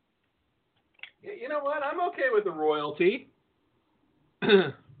 You know what? I'm okay with the royalty.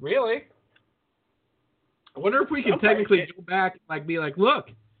 Really? I wonder if we could technically go back and be like, look,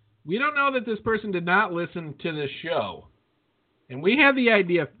 we don't know that this person did not listen to this show. And we had the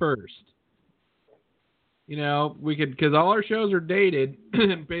idea first. You know, we could, because all our shows are dated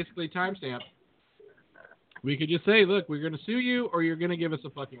and basically timestamped. We could just say, look, we're going to sue you or you're going to give us a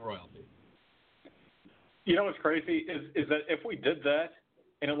fucking royalty. You know what's crazy is that if we did that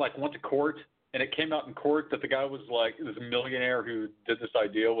and it went to court and it came out in court that the guy was this millionaire who did this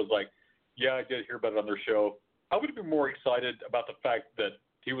idea was like, yeah, I did hear about it on their show, I would have been more excited about the fact that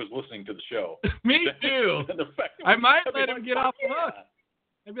he was listening to the show. Me too. I might let him get off the hook.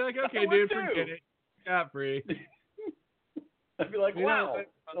 I'd be like, okay, dude, forget it. Got free. I'd be like, wow,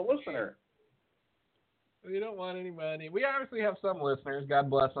 a listener. We don't want any money. We obviously have some listeners. God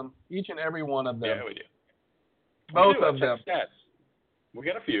bless them. Each and every one of them. Yeah, we do. Both of them. Stats. We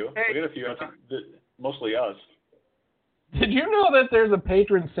got a few. Hey, I think mostly us. Did you know that there's a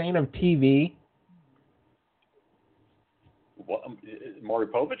patron saint of TV? What? Maury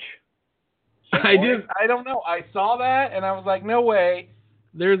Povich? I don't know. I saw that and I was like, no way.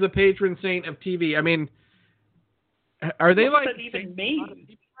 There's a patron saint of TV. I mean, are they what does that even mean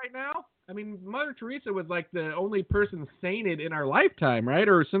right now? I mean, Mother Teresa was the only person sainted in our lifetime, right?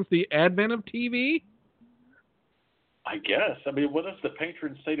 Or since the advent of TV? I guess. I mean, what does the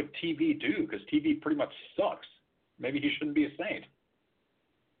patron saint of TV do? Because TV pretty much sucks. Maybe he shouldn't be a saint.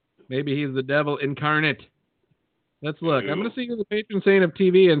 Maybe he's the devil incarnate. Let's look. I'm going to see who the patron saint of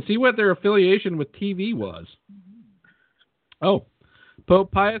TV and see what their affiliation with TV was. Oh,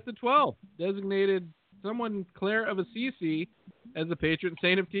 Pope Pius XII designated someone, Claire of Assisi, as the patron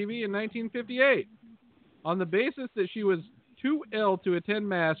saint of TV in 1958. On the basis that she was too ill to attend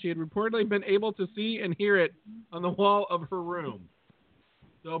Mass, she had reportedly been able to see and hear it on the wall of her room.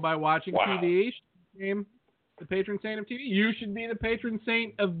 So by watching TV, she became the patron saint of TV. You should be the patron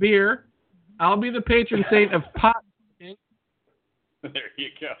saint of beer. I'll be the patron saint of pot. There you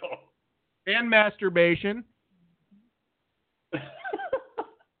go. And masturbation.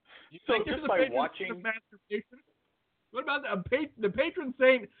 So just by watching masturbation? What about the patron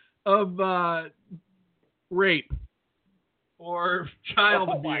saint of rape or child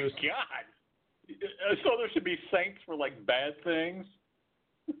abuse? Oh my God! So there should be saints for bad things.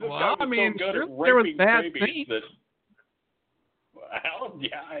 Well, I mean, sure, there was bad saints. Well,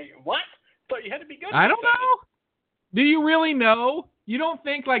 yeah. What? But you had to be good. I don't know. Do you really know? You don't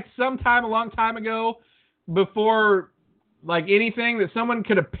think sometime a long time ago, before anything, that someone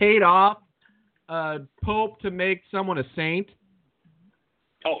could have paid off a pope to make someone a saint?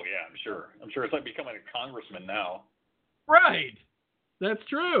 Oh yeah, I'm sure. It's like becoming a congressman now. Right. That's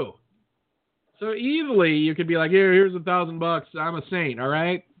true. So easily you could be like, here's $1,000. I'm a saint. All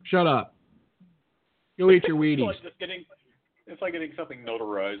right, shut up. Go eat your Wheaties. It's like getting something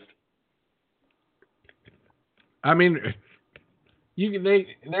notarized. I mean,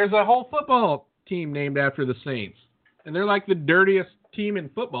 there's a whole football team named after the Saints, and they're the dirtiest team in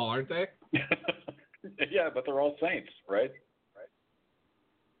football, aren't they? Yeah, but they're all saints, right?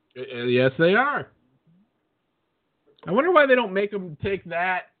 Yes, they are. I wonder why they don't make them take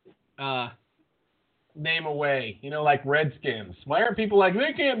that name away. Like Redskins. Why aren't people like,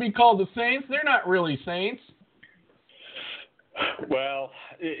 they can't be called the Saints? They're not really Saints. Well,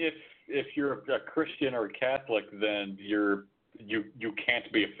 if you're a Christian or a Catholic, then you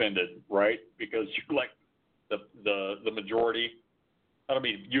can't be offended, right? Because you're like the majority. I don't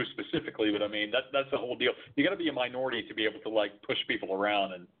mean you specifically, but I mean that's the whole deal. You got to be a minority to be able to like push people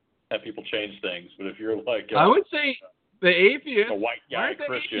around and have people change things. But if you're like I would say the atheists, a white why guy aren't the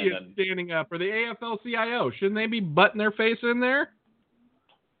Christian, atheists and standing up, or the AFL-CIO? Shouldn't they be butting their face in there?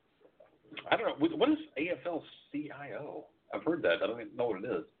 I don't know what is AFL-CIO. I've heard that. I don't even know what it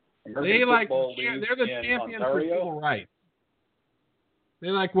is. They're League the in champions Ontario? for civil rights. They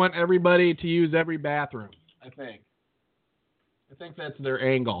want everybody to use every bathroom, I think. I think that's their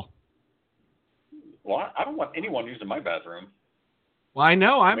angle. Well, I don't want anyone using my bathroom. Well, I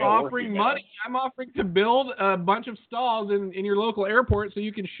know. I'm Male offering working money. I'm offering to build a bunch of stalls in your local airport so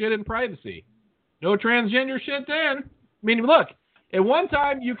you can shit in privacy. No transgender shit then. I mean, look, at one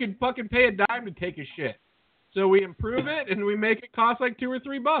time you could fucking pay a dime to take a shit. So we improve it and we make it cost like $2 or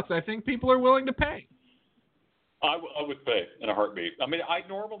 $3. I think people are willing to pay. I would pay in a heartbeat. I mean, I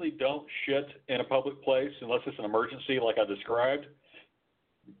normally don't shit in a public place unless it's an emergency like I described.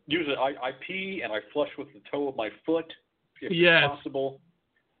 Usually I pee and I flush with the toe of my foot if it's possible.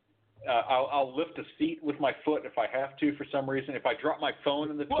 I'll lift a seat with my foot if I have to for some reason. If I drop my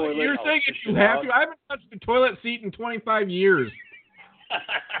phone in the toilet, you're I'll saying if you have to? I haven't touched the toilet seat in 25 years.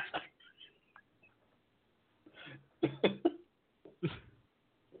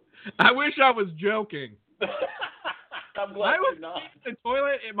 I wish I was joking. I'm glad you're not. The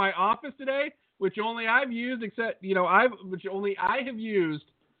toilet in my office today, which only I've used, which only I have used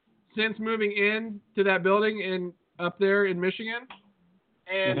since moving in to that building up there in Michigan,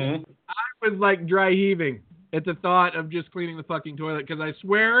 and I was like dry heaving at the thought of just cleaning the fucking toilet, because I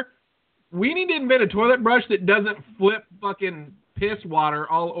swear we need to invent a toilet brush that doesn't flip fucking piss water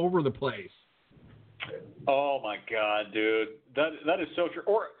all over the place. Oh my god, dude, that is so true.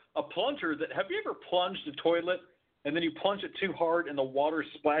 Or a plunger that. Have you ever plunged a toilet and then you plunge it too hard and the water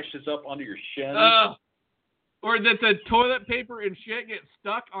splashes up onto your shin? Or that the toilet paper and shit get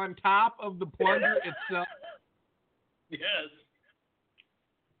stuck on top of the plunger itself. Yes.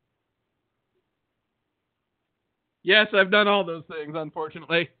 Yes, I've done all those things,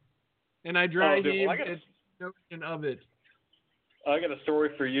 unfortunately. And I dry heave its notion of it. I got a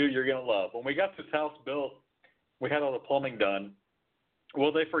story for you you're going to love. When we got this house built, we had all the plumbing done.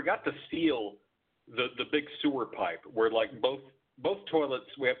 Well, they forgot to seal the big sewer pipe where like both toilets,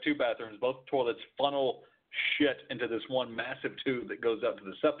 we have two bathrooms, both toilets funnel shit into this one massive tube that goes out to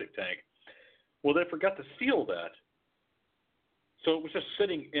the septic tank. Well, they forgot to seal that. So it was just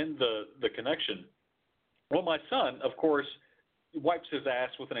sitting in the connection. Well, my son, of course, wipes his ass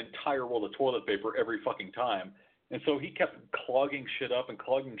with an entire roll of toilet paper every fucking time. And so he kept clogging shit up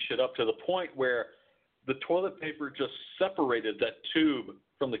to the point where the toilet paper just separated that tube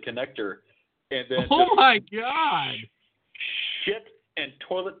from the connector. And then my God! Shit and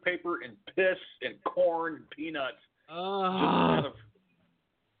toilet paper and piss and corn and peanuts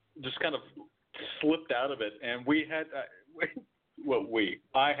just kind of slipped out of it. And we had,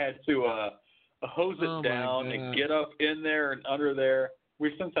 I had to hose it down and get up in there and under there.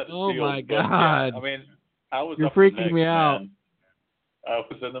 We've since had to seal. Oh my God! Yeah, I mean, I was You're up in the freaking mix, me out. man. I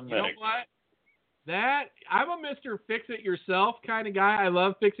was in the mix. You know what? I'm a Mr. Fix It Yourself kind of guy. I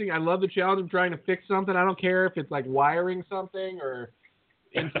love fixing. I love the challenge of trying to fix something. I don't care if it's like wiring something or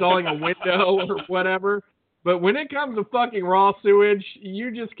installing a window or whatever. But when it comes to fucking raw sewage,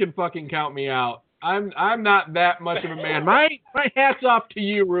 you just can fucking count me out. I'm not that much of a man. My hat's off to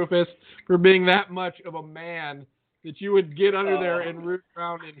you, Rufus, for being that much of a man that you would get under there and root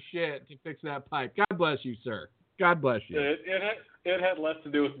around in shit to fix that pipe. God bless you, sir. God bless you. It had less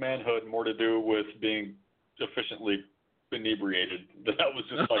to do with manhood, more to do with being sufficiently inebriated. That was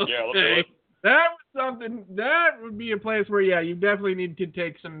just like, yeah, let's do it. That was something. That would be a place where, yeah, you definitely need to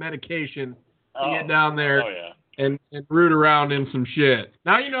take some medication to get down there and root around in some shit.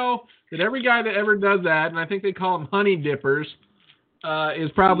 Now you know that every guy that ever does that, and I think they call them honey dippers,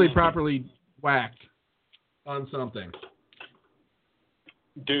 is probably properly whacked on something.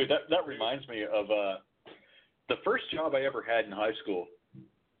 Dude, that reminds me of the first job I ever had in high school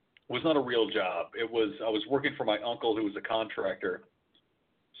was not a real job. I was working for my uncle who was a contractor,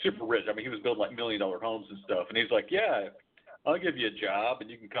 super rich. I mean, he was building like $1 million homes and stuff. And he's like, yeah, I'll give you a job and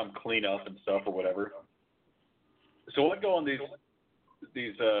you can come clean up and stuff or whatever. So I'd go on these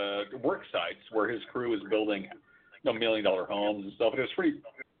work sites where his crew was building $1 million homes and stuff. And it was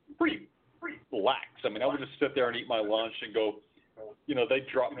pretty lax. I mean, I would just sit there and eat my lunch and go they'd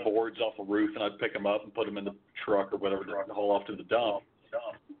drop boards off a roof, and I'd pick them up and put them in the truck or whatever to haul off to the dump.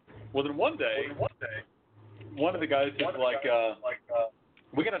 Well, then one day, one of the guys was like,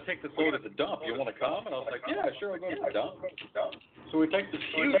 we got to take this load at the dump. You want to come? And I was like, yeah, sure, I'll go to the dump. So we take this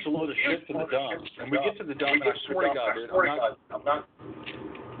huge load of shit to the dump. And we get to the dump, and I swear to God, dude,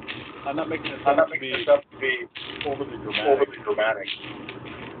 I'm not making this up to be overly dramatic.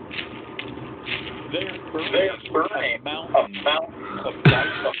 They're burning a mountain of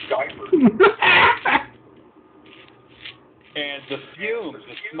diapers. And the fumes,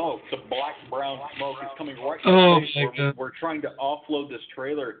 the smoke, the black brown smoke is coming right to the place. We're trying to offload this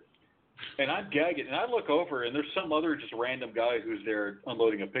trailer, and I'm gagging. And I look over, and there's some other just random guy who's there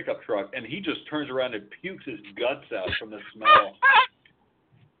unloading a pickup truck, and he just turns around and pukes his guts out from the smell.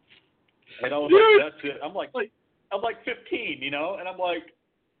 And I was like, that's it. I'm like 15, and I'm like,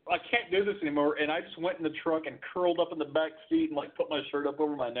 I can't do this anymore. And I just went in the truck and curled up in the back seat and put my shirt up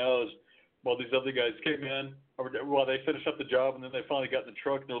over my nose while these other guys came in. Well, they finished up the job, and then they finally got in the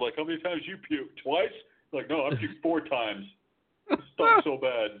truck, and they're like, how many times you puked? Twice? Like, no, I puked 4 times. It stunk so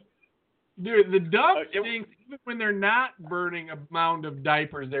bad. Dude, the dump stinks even when they're not burning a mound of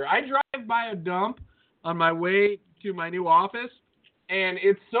diapers there. I drive by a dump on my way to my new office, and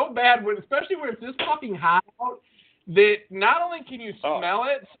it's so bad, especially when it's this fucking hot out, that not only can you smell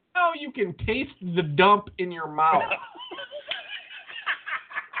it, now you can taste the dump in your mouth.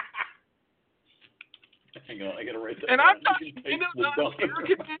 Hang on, I gotta write that. And I'm talking air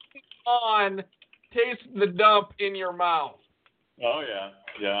conditioning on, taste the dump in your mouth. Oh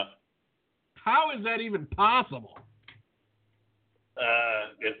yeah. How is that even possible?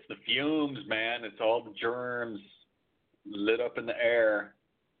 It's the fumes, man. It's all the germs lit up in the air,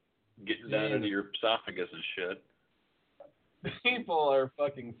 getting down into your esophagus and shit. People are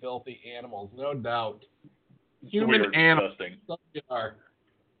fucking filthy animals, no doubt. Human animals. They are.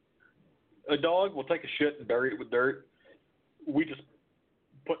 A dog will take a shit and bury it with dirt. We just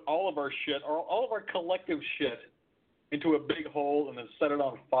put all of our shit, or all of our collective shit, into a big hole and then set it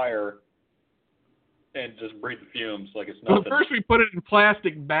on fire and just breathe the fumes like it's nothing. Well, first we put it in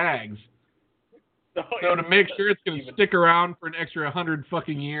plastic bags. So to make sure it's going to stick around for an extra 100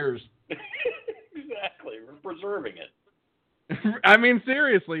 fucking years. Exactly. We're preserving it. I mean,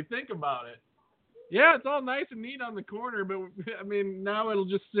 seriously, think about it. Yeah, it's all nice and neat on the corner, but I mean, now it'll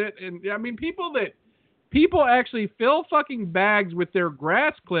just sit and I mean, people actually fill fucking bags with their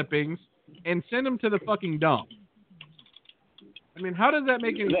grass clippings and send them to the fucking dump. I mean, how does that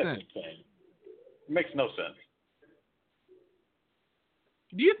make any sense? Insane. It makes no sense.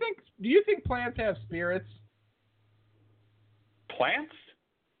 Do you think plants have spirits? Plants?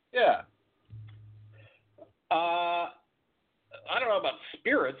 Yeah. I don't know about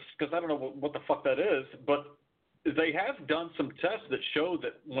spirits because I don't know what the fuck that is, but they have done some tests that show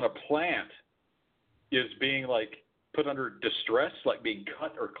that when a plant is being put under distress, like being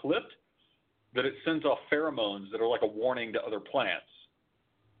cut or clipped, that it sends off pheromones that are like a warning to other plants.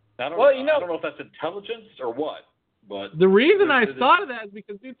 I don't know if that's intelligence or what, but the reason I thought of that is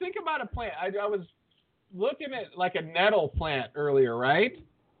because, dude, think about a plant. I was looking at like a nettle plant earlier, right?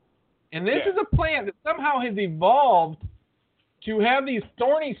 And this is a plant that somehow has evolved to have these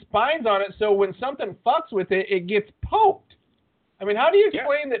thorny spines on it, so when something fucks with it, it gets poked. I mean, how do you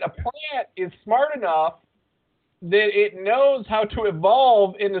explain that a plant is smart enough that it knows how to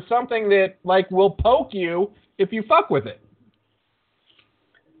evolve into something that will poke you if you fuck with it?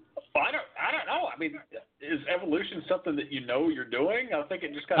 I don't know. I mean, is evolution something that you're doing? I think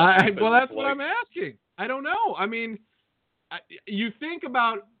it just kind of happens. Well, that's what I'm asking. I don't know. I mean, you think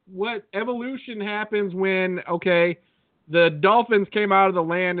about what evolution happens when, the dolphins came out of the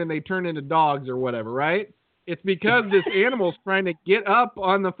land and they turned into dogs or whatever, right? It's because this animal's trying to get up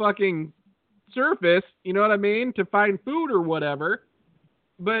on the fucking surface, you know what I mean, to find food or whatever.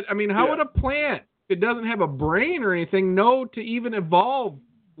 But, I mean, how would a plant, if it doesn't have a brain or anything, know to even evolve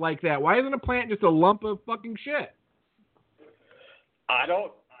like that? Why isn't a plant just a lump of fucking shit? I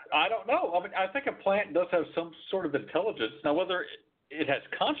don't know. I mean, I think a plant does have some sort of intelligence. Now, whether it has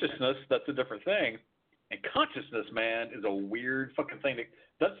consciousness, that's a different thing. And consciousness, man, is a weird fucking thing.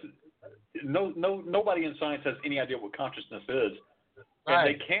 Nobody in science has any idea what consciousness is, and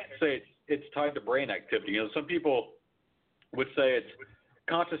they can't say it's tied to brain activity. Some people would say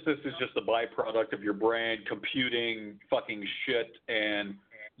consciousness is just a byproduct of your brain computing fucking shit, and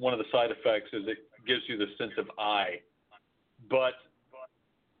one of the side effects is it gives you the sense of I. But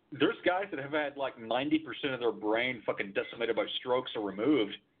there's guys that have had 90% of their brain fucking decimated by strokes or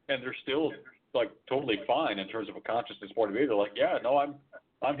removed, and they're still totally fine in terms of a consciousness point of view. They're like, yeah, no,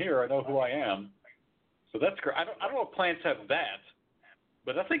 I'm here. I know who I am. So that's great. I don't know if plants have that.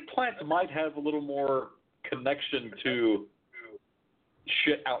 But I think plants might have a little more connection to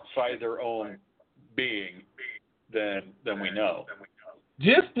shit outside their own being than we know.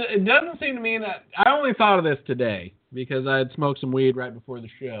 It doesn't seem to me that I only thought of this today because I had smoked some weed right before the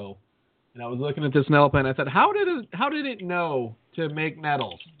show, and I was looking at this nettle plant. I said, how did it know to make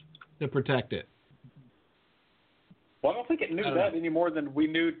nettles to protect it? Well, I don't think it knew that any more than we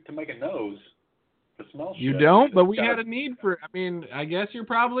knew to make a nose to smell shit. You don't, but we had a need for. I mean, I guess you're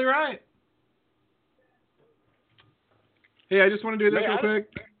probably right. Hey, I just want to do this real quick.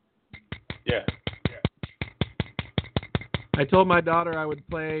 Yeah. I told my daughter I would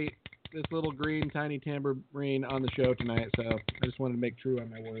play this little green tiny tambourine on the show tonight, so I just wanted to make true on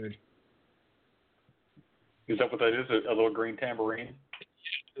my word. Is that what that is? A little green tambourine?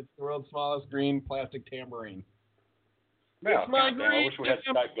 It's the world's smallest green plastic tambourine. Yeah, It's my I wish we had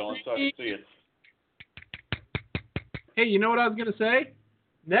Skype going so I could see it. Hey, you know what I was going to say?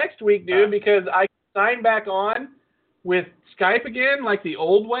 Next week, dude, because I signed back on with Skype again, like the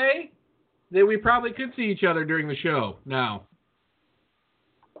old way, that we probably could see each other during the show now.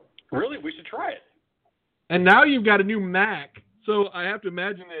 Really? We should try it. And now you've got a new Mac, so I have to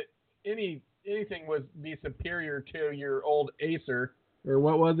imagine that anything would be superior to your old Acer, or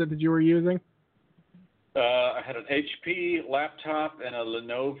what was it that you were using? I had an HP laptop and a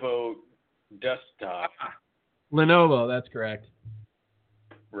Lenovo desktop. Lenovo, that's correct.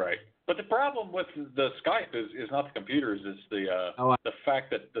 Right. But the problem with the Skype is not the computers, it's the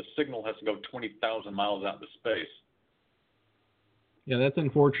fact that the signal has to go 20,000 miles out into space. Yeah, that's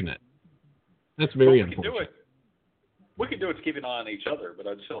unfortunate. That's very unfortunate. We could do it to keep an eye on each other, but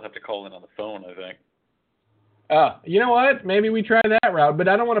I'd still have to call in on the phone, I think. You know what? Maybe we try that route, but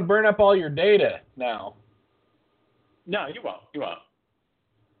I don't want to burn up all your data now. No, you won't. You won't.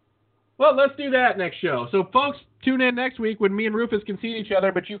 Well, let's do that next show. So, folks, tune in next week when me and Rufus can see each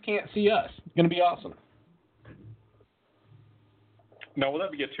other, but you can't see us. It's going to be awesome. Now, will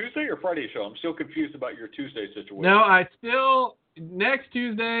that be a Tuesday or Friday show? I'm still confused about your Tuesday situation. No, next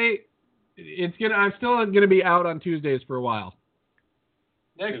Tuesday, I'm still going to be out on Tuesdays for a while.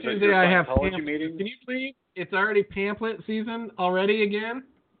 Next Tuesday, I have meeting? Can you believe it's already pamphlet season already again?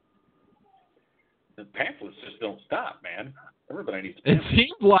 The pamphlets just don't stop, man. Everybody needs It pamphlets.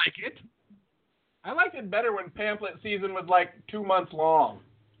 seems like it. I liked it better when pamphlet season was like 2 months long.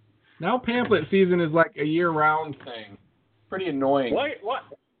 Now pamphlet season is like a year-round thing. Pretty annoying. Why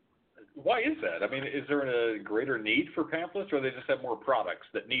is that? I mean, is there a greater need for pamphlets, or they just have more products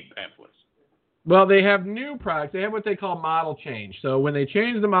that need pamphlets? Well, they have new products. They have what they call model change. So when they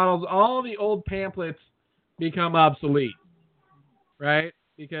change the models, all the old pamphlets become obsolete, right?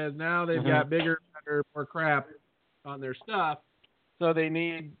 Because now they've got bigger, better, more crap on their stuff, so they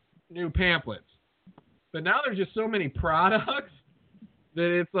need new pamphlets. But now there's just so many products that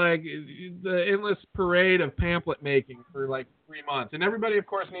it's like the endless parade of pamphlet making for like 3 months. And everybody, of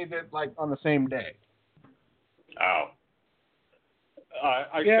course, needs it like on the same day. Oh.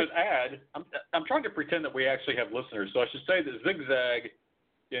 I should add, I'm trying to pretend that we actually have listeners, so I should say that Zigzag,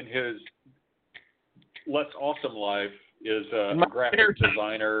 in his less awesome life, is a graphic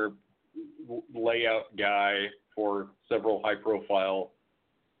designer, layout guy for several high-profile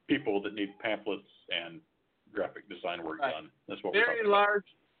people that need pamphlets and graphic design work done. That's what we're talking about. Very large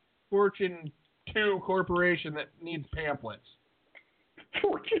Fortune 2 corporation that needs pamphlets.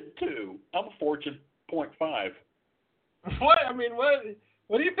 Fortune 2? I'm a Fortune 0.5. What? I mean, what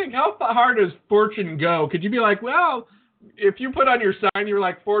do you think? How hard does Fortune go? Could you be like, well, if you put on your sign, you're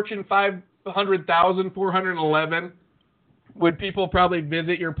like Fortune 500,411, would people probably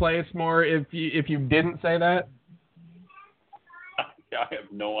visit your place more if you didn't say that? I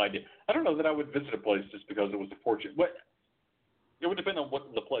have no idea. I don't know that I would visit a place just because it was a Fortune. It would depend on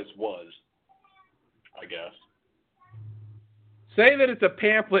what the place was, I guess. Say that it's a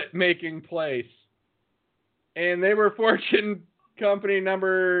pamphlet-making place, and they were Fortune company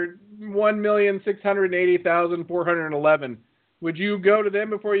number 1,680,411. Would you go to them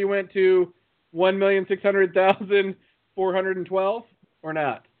before you went to 1,600,412 or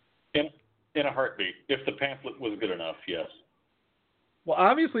not? In a heartbeat, if the pamphlet was good enough, yes. Well,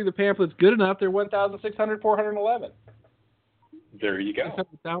 obviously the pamphlet's good enough. They're 1,600,411. There you go.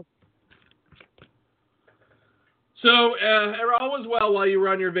 So, all was well while you were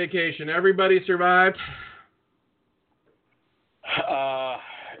on your vacation. Everybody survived?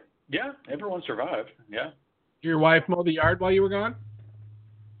 Yeah, everyone survived. Yeah. Did your wife mow the yard while you were gone?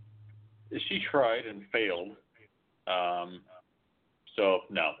 She tried and failed. So,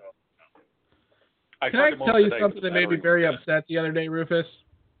 no. Can I tell you something that made me very upset the other day, Rufus?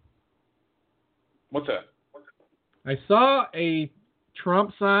 What's that? I saw a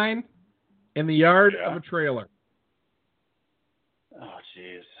Trump sign in the yard of a trailer. Oh,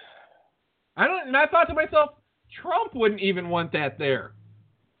 jeez. And I thought to myself, Trump wouldn't even want that there.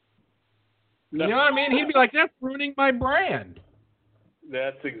 No. You know what I mean? He'd be like, that's ruining my brand.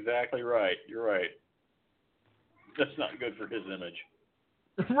 That's exactly right. You're right. That's not good for his image.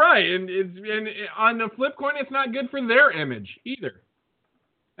 Right, and on the flip coin, it's not good for their image either.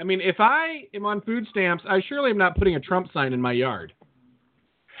 I mean, if I am on food stamps, I surely am not putting a Trump sign in my yard.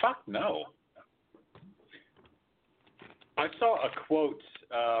 Fuck no. I saw a quote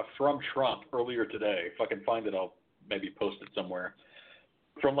from Trump earlier today. If I can find it, I'll maybe post it somewhere.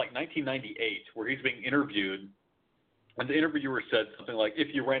 From like 1998, where he's being interviewed, and the interviewer said something like,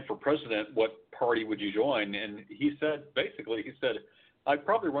 "If you ran for president, what party would you join?" And he said, "I'd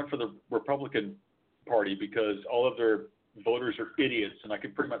probably run for the Republican Party because all of their voters are idiots, and I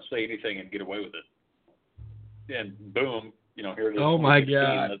could pretty much say anything and get away with it." And boom, here it is. Oh my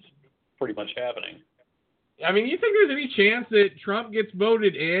God, that's pretty much happening. I mean, you think there's any chance that Trump gets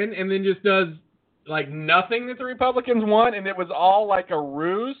voted in and then just does like nothing that the Republicans want, and it was all like a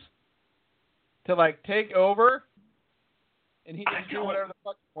ruse to like take over, and he just do whatever the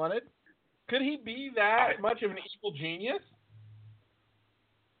fuck he wanted? Could he be that much of an evil genius?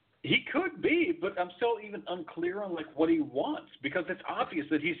 He could be, but I'm still even unclear on like what he wants, because it's obvious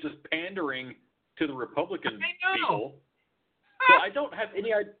that he's just pandering to the Republican people. So I don't have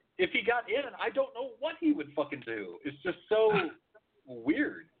any idea. If he got in, I don't know what he would fucking do. It's just so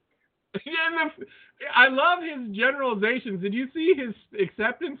weird. Yeah, I love his generalizations. Did you see his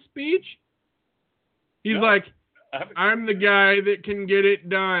acceptance speech? He's like, I'm the guy that can get it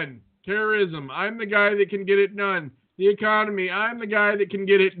done. Terrorism, I'm the guy that can get it done. The economy, I'm the guy that can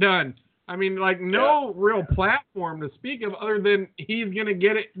get it done. I mean, like, no real platform to speak of other than he's going to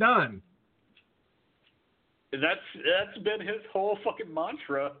get it done. That's been his whole fucking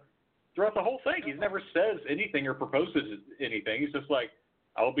mantra throughout the whole thing. He never says anything or proposes anything. He's just like,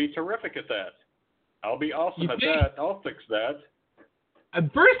 I'll be terrific at that. I'll be awesome at that. I'll fix that. The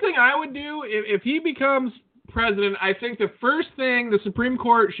first thing I would do, if he becomes president, I think the first thing the Supreme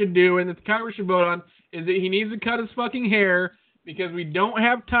Court should do and that the Congress should vote on is that he needs to cut his fucking hair, because we don't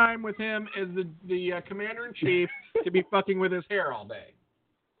have time with him as the commander-in-chief to be fucking with his hair all day.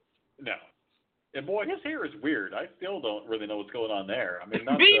 No. And boy, his hair is weird. I still don't really know what's going on there. I mean,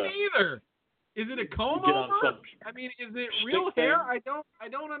 me neither. Is it a comb over? I mean, is it real hair? I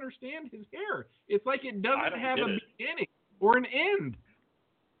don't understand his hair. It's like it doesn't have a beginning or an end.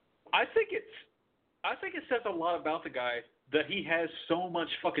 I think it says a lot about the guy that he has so much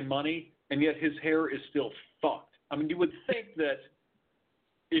fucking money and yet his hair is still fucked. I mean, you would think that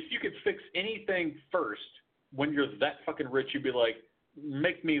if you could fix anything first when you're that fucking rich, you'd be like,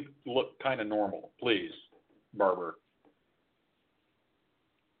 make me look kind of normal, please, barber.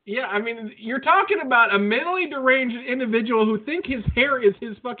 Yeah, I mean, you're talking about a mentally deranged individual who think his hair is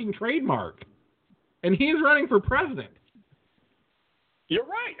his fucking trademark. And he's running for president. You're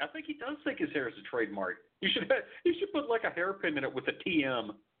right. I think he does think his hair is a trademark. You should put like a hairpin in it with a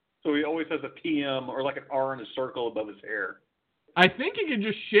TM, so he always has a TM or like an R in a circle above his hair. I think he could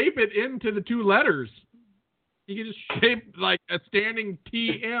just shape it into the two letters. He could just shape like a standing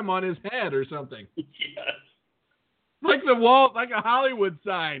TM on his head or something. Yes. Like the wall, like a Hollywood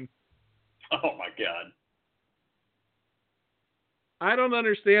sign. Oh my God. I don't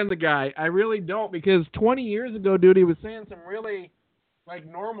understand the guy. I really don't, because 20 years ago, dude, he was saying some really like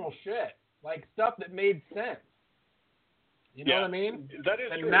normal shit, like stuff that made sense. You know what I mean? That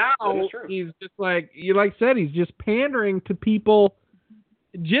is true. And now he's just like, you like said, he's just pandering to people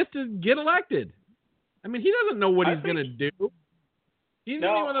just to get elected. I mean, he doesn't know what he's going to do. He's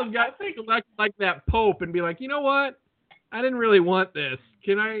going to be one of those guys who elect like that Pope and be like, you know what? I didn't really want this.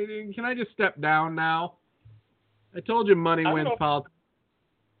 Can I just step down now? I told you money wins politics.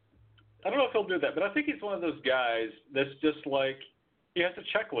 I don't know if he'll do that, but I think he's one of those guys that's just like, he has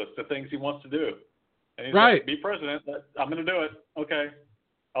a checklist of things he wants to do. And he's like, be president. I'm going to do it. Okay.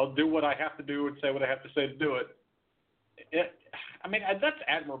 I'll do what I have to do and say what I have to say to do it. I mean, that's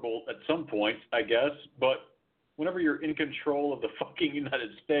admirable at some point, I guess, but whenever you're in control of the fucking United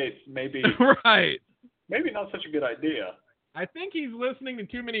States, maybe maybe not such a good idea. I think he's listening to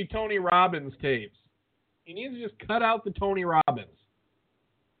too many Tony Robbins tapes. He needs to just cut out the Tony Robbins.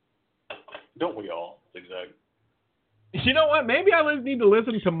 Don't we all, Zigzag? You know what? Maybe I need to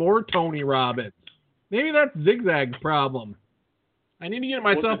listen to more Tony Robbins. Maybe that's Zigzag's problem. I need to get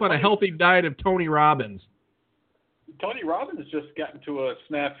myself on a healthy diet of Tony Robbins. Tony Robbins just got into a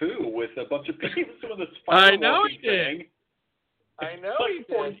snafu with a bunch of people doing this firewalking thing. I know he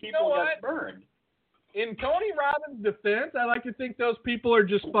did. 40 people got burned. In Tony Robbins' defense, I like to think those people are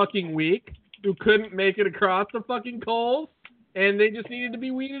just fucking weak who couldn't make it across the fucking coals, and they just needed to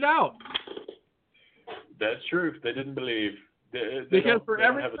be weeded out. That's true. They didn't believe. Because for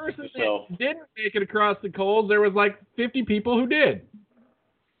every person that didn't make it across the coals, there was like 50 people who did.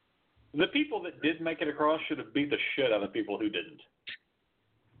 The people that did make it across should have beat the shit out of the people who didn't.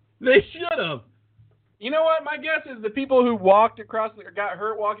 They should have. You know what? My guess is the people who got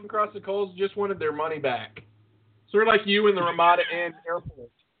hurt walking across the coals just wanted their money back. Sort of like you in the Ramada Inn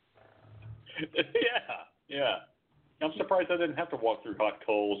airport. Yeah. I'm surprised I didn't have to walk through hot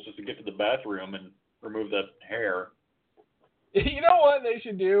coals just to get to the bathroom and remove that hair. You know what they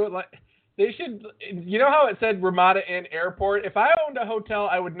should do? You know how it said Ramada Inn Airport? If I owned a hotel,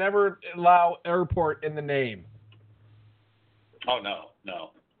 I would never allow airport in the name. Oh,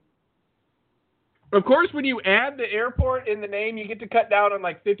 no. Of course, when you add the airport in the name, you get to cut down on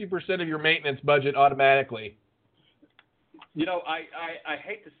like 50% of your maintenance budget automatically. You know, I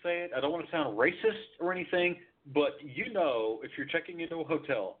hate to say it. I don't want to sound racist or anything, but if you're checking into a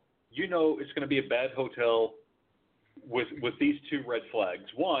hotel, it's going to be a bad hotel with these two red flags.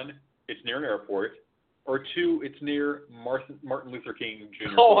 One, it's near an airport, or two, it's near Martin Luther King Jr.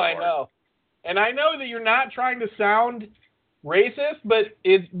 Oh, Boulevard. I know. And I know that you're not trying to sound racist, but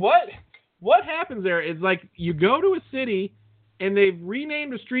it's what happens there is like you go to a city and they've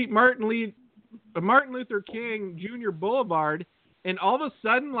renamed a street Martin Luther King Jr. Boulevard, and all of a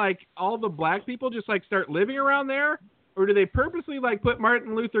sudden, like, all the black people just like start living around there? Or do they purposely like put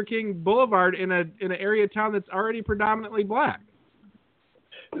Martin Luther King Boulevard in an area of town that's already predominantly black?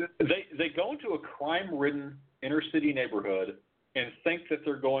 They go into a crime-ridden inner-city neighborhood and think that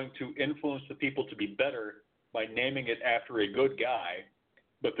they're going to influence the people to be better by naming it after a good guy,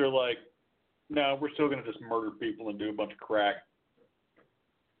 but they're like, no, we're still going to just murder people and do a bunch of crack.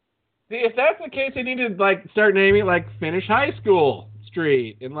 See, if that's the case, they need to like start naming it like Finish High School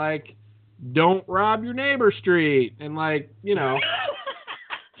Street and like Don't Rob Your Neighbor Street and like, Just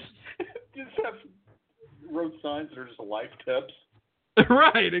have road signs that are just life tips.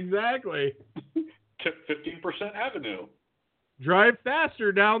 Right, exactly. Tip 15% Avenue. Drive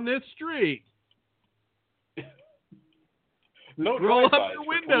faster down this street. No Roll up drive-bys the for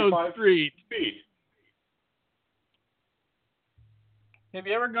windows 25 street. feet. Have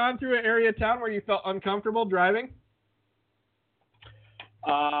you ever gone through an area of town where you felt uncomfortable driving?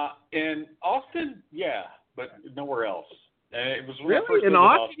 In Austin, yeah, but nowhere else. And it was when I first Really? In lived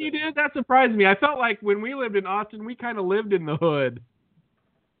Austin you did? That surprised me. I felt like when we lived in Austin, we kind of lived in the hood.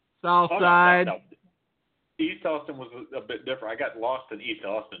 South side. No. East Austin was a bit different. I got lost in East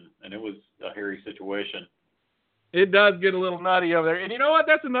Austin, and it was a hairy situation. It does get a little nutty over there. And you know what?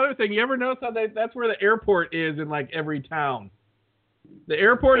 That's another thing. You ever notice how that's where the airport is in like every town? The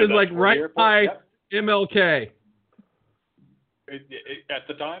airport is like right by MLK. At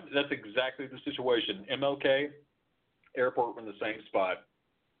the time, that's exactly the situation. MLK, airport were in the same spot.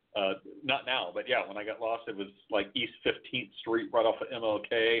 Not now, but yeah, when I got lost, it was like East 15th Street right off of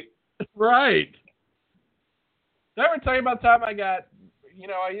MLK. Right. Did I ever tell you about the time I got,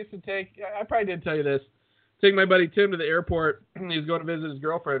 I used to I probably did tell you this, take my buddy Tim to the airport. He was going to visit his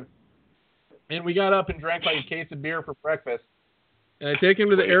girlfriend. And we got up and drank like a case of beer for breakfast. And I take him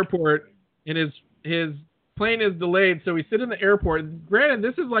to the airport, and his plane is delayed, so we sit in the airport. Granted,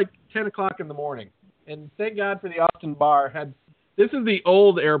 this is like 10 o'clock in the morning. And thank God for the Austin bar. This is the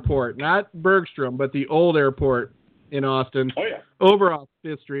old airport, not Bergstrom, but the old airport in Austin. Oh, yeah. Over off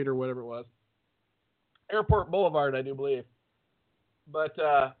 5th Street or whatever it was. Airport Boulevard, I do believe. But,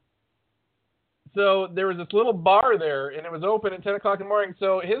 so there was this little bar there, and it was open at 10 o'clock in the morning.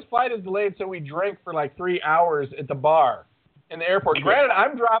 So his flight is delayed, so we drank for like 3 hours at the bar in the airport. Granted,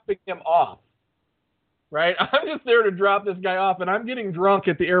 I'm dropping him off, right? I'm just there to drop this guy off, and I'm getting drunk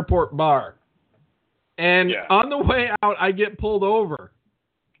at the airport bar. And on the way out, I get pulled over.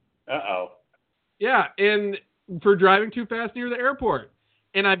 Uh-oh. Yeah, and for driving too fast near the airport.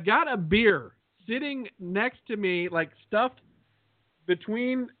 And I've got a beer sitting next to me, like stuffed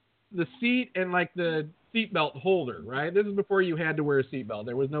between the seat and like the seatbelt holder, right? This is before you had to wear a seatbelt.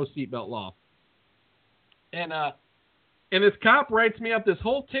 There was no seatbelt law. And this cop writes me up this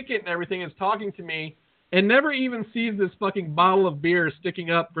whole ticket and everything, is talking to me, and never even sees this fucking bottle of beer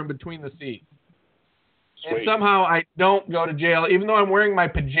sticking up from between the seats. Sweet. And somehow I don't go to jail, even though I'm wearing my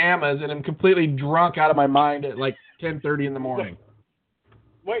pajamas and I'm completely drunk out of my mind at like 10:30 in the morning.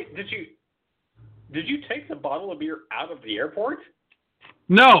 Wait, did you take the bottle of beer out of the airport?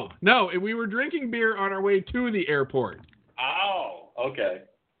 No. We were drinking beer on our way to the airport. Oh, okay.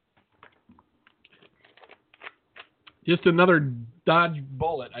 Just another dodge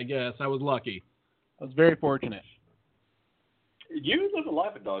bullet, I guess. I was lucky. I was very fortunate. You live a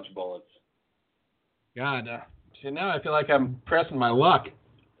life of dodge bullets. God, now I feel like I'm pressing my luck.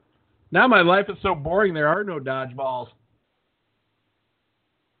 Now my life is so boring, there are no dodgeballs.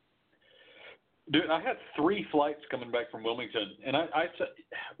 Dude, I had 3 flights coming back from Wilmington, and I said,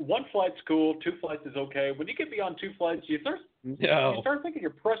 1 flight's cool, 2 flights is okay. When you get beyond 2 flights, you start thinking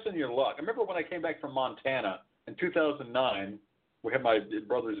you're pressing your luck. I remember when I came back from Montana in 2009, we had my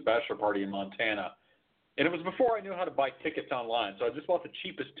brother's bachelor party in Montana, and it was before I knew how to buy tickets online, so I just bought the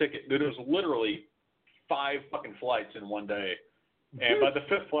cheapest ticket. Dude, it was literally 5 fucking flights in one day. And by the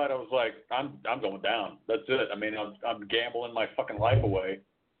 5th flight, I was like, I'm going down. That's it. I mean, I'm gambling my fucking life away.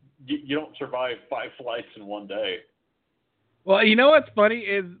 You don't survive 5 flights in one day. Well, you know what's funny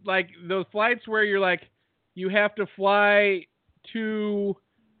is like those flights where you're like, you have to fly to,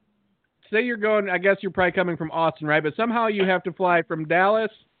 say you're going, I guess you're probably coming from Austin, right? But somehow you have to fly from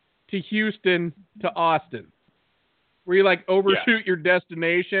Dallas to Houston to Austin, where you like overshoot your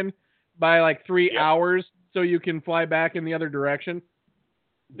destination by like 3 hours so you can fly back in the other direction.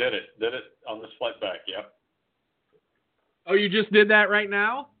 Did it on this flight back, yep. Oh, you just did that right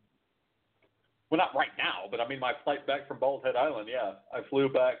now? Well, not right now, but I mean my flight back from Bald Head Island, yeah. I flew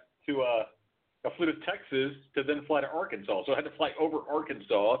back to Texas to then fly to Arkansas. So I had to fly over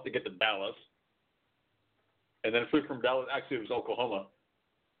Arkansas to get to Dallas. And then flew from Dallas, actually it was Oklahoma.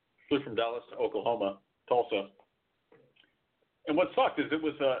 Flew from Dallas to Oklahoma, Tulsa. And what sucked is it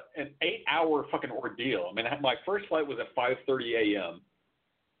was an 8-hour fucking ordeal. I mean, my first flight was at 5:30 a.m.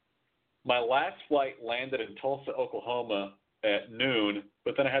 My last flight landed in Tulsa, Oklahoma at noon,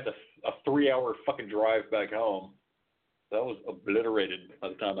 but then I had a 3-hour fucking drive back home. So I was obliterated by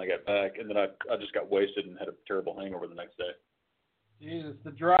the time I got back, and then I just got wasted and had a terrible hangover the next day. Jesus,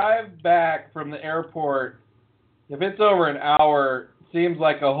 the drive back from the airport, if it's over an hour, seems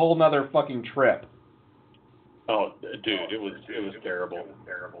like a whole nother fucking trip. Oh, dude, it was terrible.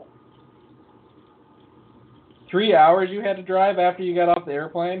 3 hours you had to drive after you got off the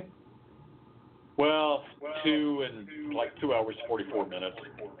airplane? Well, 2 hours, 44 minutes.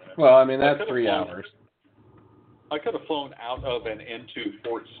 Well, I mean, that's 3 hours. I could have flown out of and into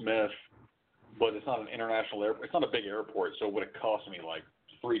Fort Smith, but it's not an international airport. It's not a big airport, so it would have cost me like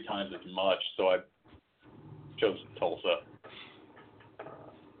 3 times as much. So I chose Tulsa.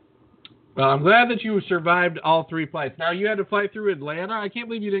 Well, I'm glad that you survived all 3 flights. Now, you had to fly through Atlanta? I can't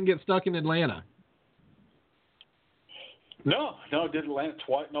believe you didn't get stuck in Atlanta. No, did Atlanta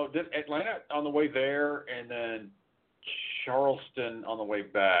twice. No, did Atlanta on the way there, and then Charleston on the way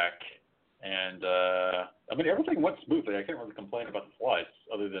back. And, I mean, everything went smoothly. I can't really complain about the flights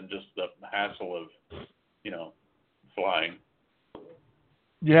other than just the hassle of, flying. Do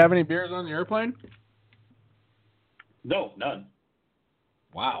you have any beers on the airplane? No, none.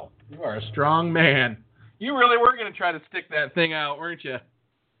 Wow. You are a strong man. You really were going to try to stick that thing out, weren't you?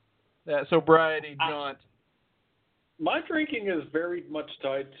 That sobriety jaunt. My drinking is very much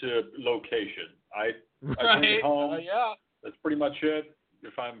tied to location. I drink at home. Yeah. That's pretty much it.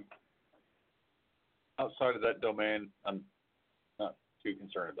 If I'm outside of that domain, I'm not too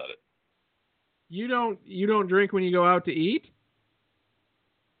concerned about it. You don't drink when you go out to eat?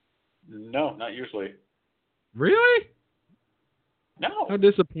 No, not usually. Really? No. How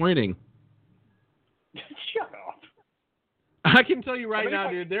disappointing. Shut up. I can tell you right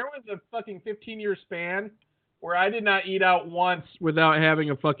now, dude, there was a fucking 15-year span where I did not eat out once without having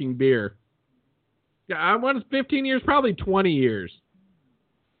a fucking beer. Yeah, I was 15 years, probably 20 years.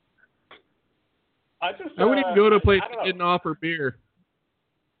 I wouldn't even go to a place that didn't offer beer.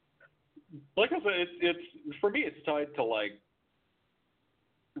 Like I said, it's for me, it's tied to like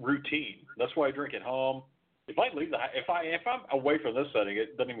routine. That's why I drink at home. If I leave if I'm away from this setting,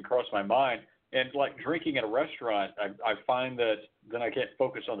 it doesn't even cross my mind. And like drinking at a restaurant, I find that then I can't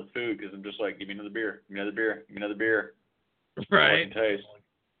focus on the food because I'm just like, give me another beer, give me another beer, give me another beer. Right. Taste.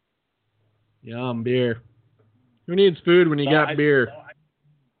 Yum, beer. Who needs food when you got beer?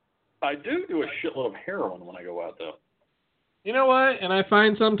 I do a shitload of heroin when I go out, though. You know what? And I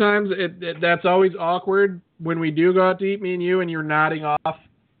find sometimes that's always awkward when we do go out to eat, me and you, and you're nodding off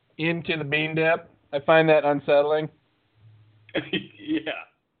into the bean dip. I find that unsettling. Yeah.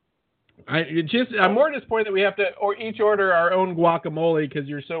 I'm more disappointed that we have to each order our own guacamole because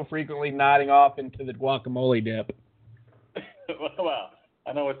you're so frequently nodding off into the guacamole dip. Well,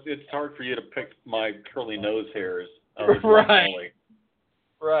 I know it's hard for you to pick my curly nose hairs. Right.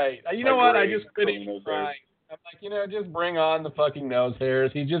 Right. You know what? I just quit even trying. I'm like, just bring on the fucking nose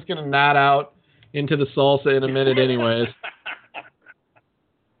hairs. He's just going to nod out into the salsa in a minute anyways.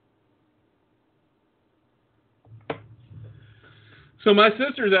 So my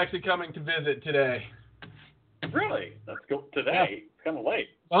sister's actually coming to visit today. Really? Let's go today. Yeah. It's kind of late.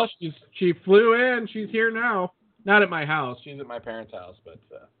 Well, she flew in. She's here now. Not at my house. She's at my parents' house, but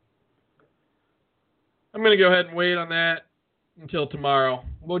I'm going to go ahead and wait on that until tomorrow.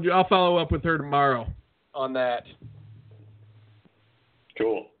 I'll follow up with her tomorrow on that.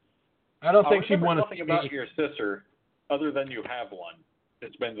 Cool. I don't think she'd want to nothing about your sister other than you have one.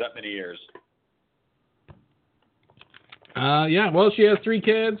 It's been that many years. Yeah, well, she has 3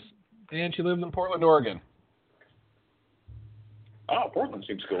 kids, and she lives in Portland, Oregon. Oh, Portland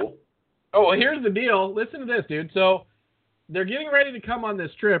seems cool. Oh, well, here's the deal. Listen to this, dude. So they're getting ready to come on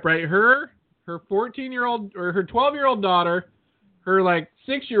this trip, right? Her 14-year-old or her 12-year-old daughter, her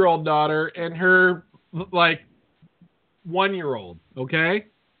 6-year-old daughter, and her 1-year-old. Okay,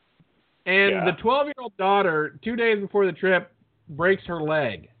 and the 12-year-old daughter, 2 days before the trip, breaks her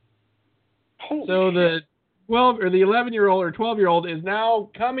leg. Holy so shit. the 11-year-old or 12-year-old is now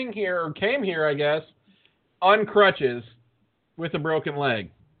came here, I guess, on crutches with a broken leg.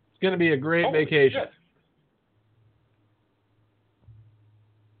 It's going to be a great vacation. Shit.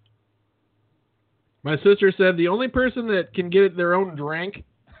 My sister said the only person that can get their own drink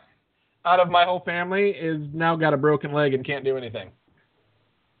out of my whole family is now got a broken leg and can't do anything.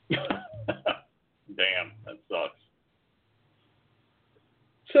 Damn, that sucks.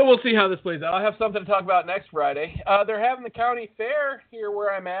 So we'll see how this plays out. I'll have something to talk about next Friday. They're having the county fair here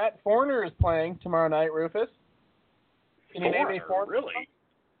where I'm at. Foreigner is playing tomorrow night, Rufus. Can you name any Foreigner? Really?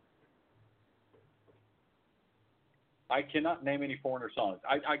 I cannot name any Foreigner songs.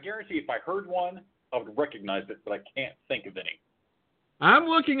 I guarantee if I heard one, I would recognize it, but I can't think of any. I'm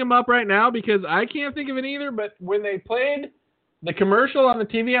looking them up right now because I can't think of it either, but when they played the commercial on the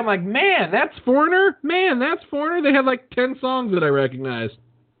TV, I'm like, man, that's Foreigner? Man, that's Foreigner? They had 10 songs that I recognized.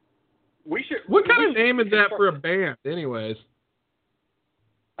 What kind of name is that for a band, anyways?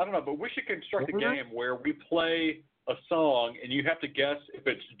 I don't know, but we should construct a game where we play a song and you have to guess if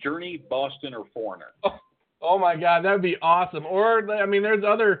it's Journey, Boston, or Foreigner. Oh my God, that would be awesome. Or, there's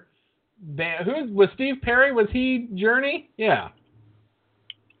other band. Was Steve Perry? Was he Journey? Yeah.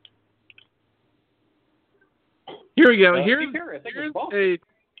 Here we go.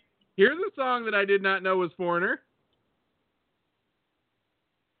 Here's a song that I did not know was Foreigner.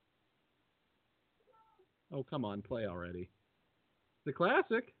 Oh, come on, play already. The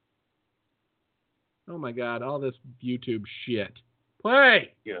classic. Oh my God, all this YouTube shit.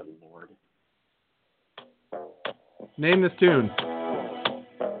 Play! Good Lord. Name this tune.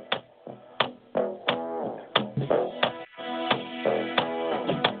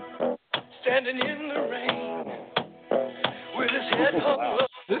 Standing in the rain with his head hung low.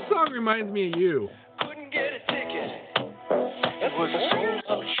 This song reminds me of you. Couldn't get a ticket. It was a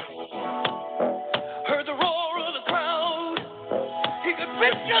sold-out show. Heard the roar of the crowd. He could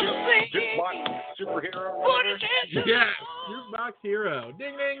picture the scene. Jukebox superhero. Put his hands to the Yes, floor. Jukebox Hero.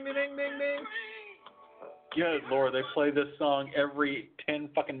 Ding, ding, ding, ding, ding, ding. Good Lord, they play this song every 10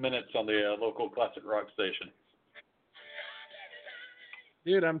 fucking minutes on the local classic rock station.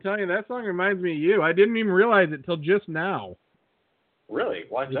 Dude, I'm telling you, that song reminds me of you. I didn't even realize it till just now. Really?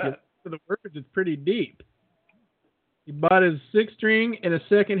 Why's that? For the words, it's pretty deep. He bought his 6-string in a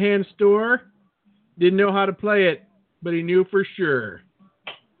secondhand store. Didn't know how to play it, but he knew for sure.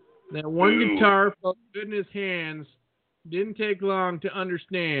 That one guitar felt good in his hands. Didn't take long to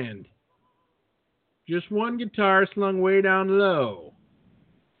understand. Just one guitar slung way down low.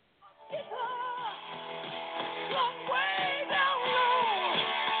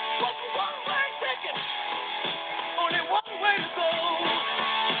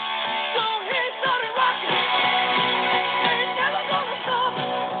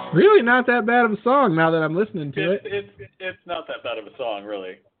 Really not that bad of a song now that I'm listening to it. It's not that bad of a song,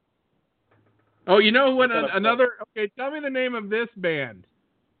 really. Oh, you know what? Okay, tell me the name of this band.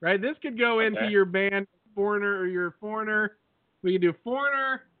 Right? This could go into your band, Foreigner, or your Foreigner. We could do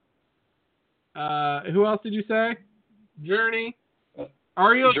Foreigner. Who else did you say? Journey.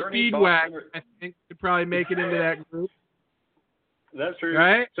 REO Speedwagon, I think, could probably make it into that group. That's true.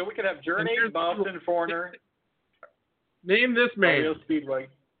 Right? So we could have Journey, Boston, Foreigner. Name this man. REO Speedwagon.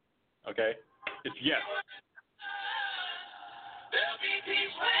 Okay. It's Yes. There'll be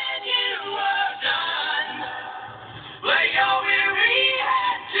peace when you are done. Lay your weary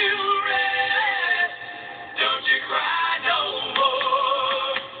head to rest. Don't you cry no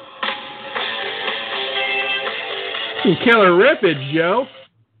more. Killer rippage, Joe.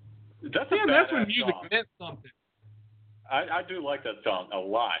 That's that's when music song. meant something. I do like that song a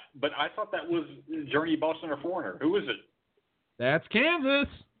lot, but I thought that was Journey, Boston, or Foreigner. Who is it? That's Kansas.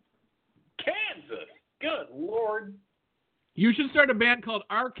 Kansas. Good Lord. You should start a band called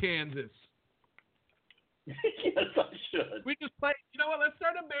Arkansas. Yes, I should. We just play. You know what? Let's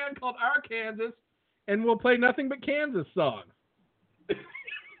start a band called Arkansas, and we'll play nothing but Kansas songs.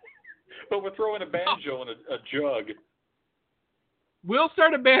 But we're throwing a banjo and a jug. We'll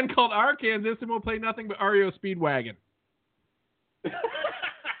start a band called Arkansas, and we'll play nothing but REO Speedwagon.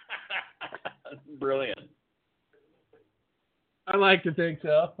 Brilliant. I like to think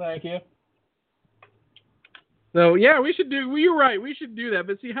so. Thank you. So, yeah, we should do... Well, you're right. We should do that.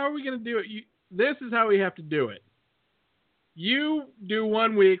 But see, how are we going to do it? This is how we have to do it. You do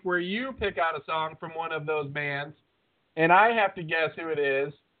 1 week where you pick out a song from one of those bands, and I have to guess who it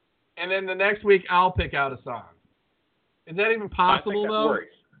is. And then the next week, I'll pick out a song. Is that even possible, I think that though? works.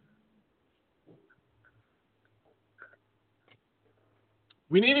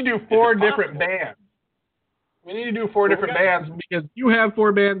 We need to do 4 different bands. We need to do 4 different bands because you have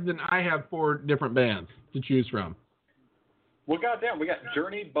 4 bands and I have 4 different bands to choose from. Well, goddamn, we got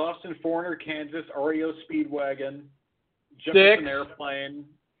Journey, Boston, Foreigner, Kansas, REO Speedwagon, Jefferson Airplane,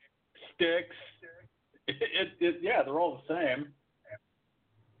 Styx. Yeah, they're all the same.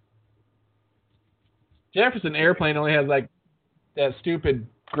 Jefferson Airplane only has like that stupid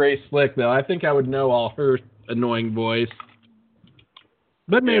Grace Slick though. I think I would know all her annoying voice,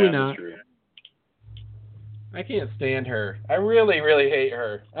 but maybe not. True. I can't stand her. I really, really hate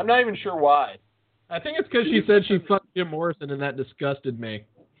her. I'm not even sure why. I think it's because she said she fucked Jim Morrison and that disgusted me.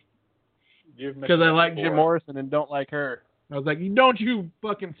 Because I like Jim Morrison and don't like her. I was like, don't you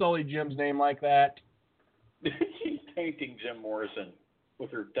fucking sully Jim's name like that. She's tainting Jim Morrison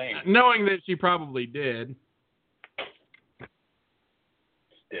with her taint. Knowing that she probably did.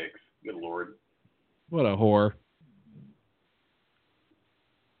 Styx. Good Lord. What a whore.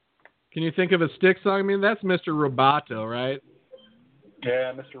 Can you think of a Styx song? I mean, that's Mr. Roboto, right?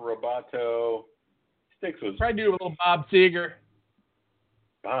 Yeah, Mr. Roboto. Styx was... Probably do a little Bob Seger.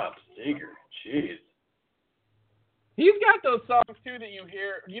 Bob Seger. Jeez. He's got those songs, too, that you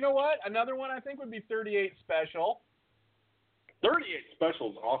hear. You know what? Another one I think would be 38 Special. 38 Special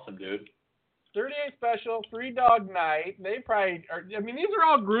is awesome, dude. 38 Special, Three Dog Night. They probably are... I mean, these are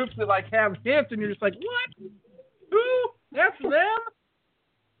all groups that, like, have hits, and you're just like, what? Who? That's them?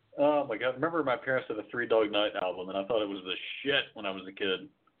 Oh, my God. I remember my parents had a Three Dog Night album, and I thought it was the shit when I was a kid.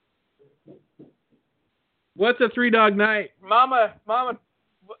 What's a Three Dog Night? Mama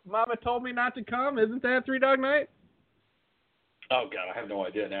told me not to come. Isn't that Three Dog Night? Oh, God, I have no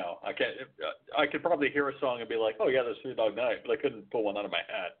idea now. I could probably hear a song and be like, oh, yeah, there's Three Dog Night, but I couldn't pull one out of my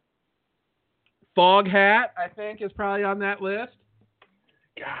hat. Fog Hat, I think, is probably on that list.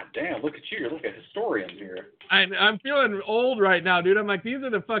 God damn, look at you. You're like a historian here. I'm feeling old right now, dude. I'm like, these are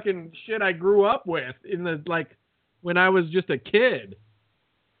the fucking shit I grew up with in the, like, when I was just a kid.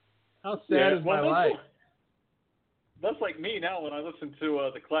 How sad is my life? That's like me now when I listen to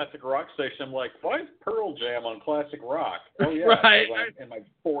the classic rock station. I'm like, why is Pearl Jam on classic rock? Oh, yeah, right. I'm in my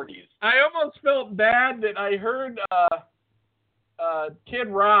 40s. I almost felt bad that I heard Kid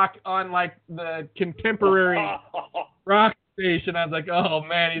Rock on, like, the contemporary rock station. I was like, oh,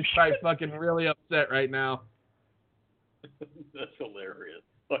 man, he's probably fucking really upset right now. That's hilarious.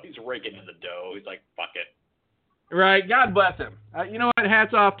 Well, he's raking in the dough. He's like, fuck it. Right. God bless him. You know what?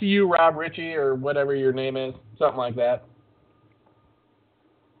 Hats off to you, Rob Ritchie, or whatever your name is. Something like that.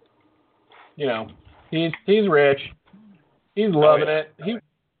 You know, he's rich. He's loving it.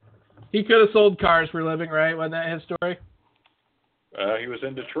 He could have sold cars for a living, right? Wasn't that his story? He was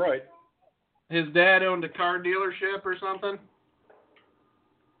in Detroit. His dad owned a car dealership or something?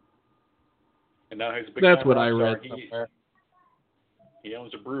 And now he's a big That's what I star. read somewhere. He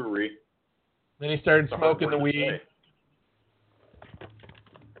owns a brewery. Then he started smoking the weed.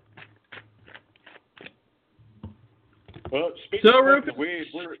 Well, speaking of Rufus, the weed,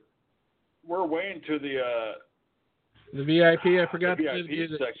 we're way into the VIP. I forgot the to VIP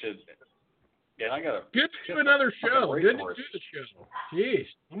do section. And I got good to do another show. Good to do the show. Jeez,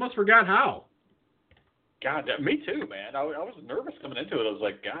 almost forgot how. God, me too, man. I was nervous coming into it. I was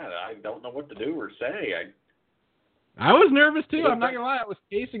like, God, I don't know what to do or say. I was nervous too. I'm not gonna lie. I was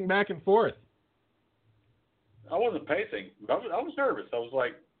pacing back and forth. I wasn't pacing. I was nervous. I was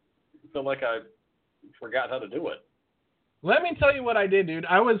like, felt like I forgot how to do it. Let me tell you what I did, dude.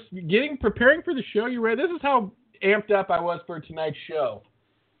 I was preparing for the show. You ready? This is how amped up I was for tonight's show.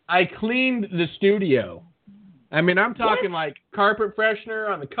 I cleaned the studio. I mean, I'm talking like carpet freshener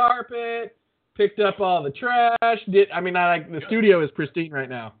on the carpet, picked up all the trash. The studio is pristine right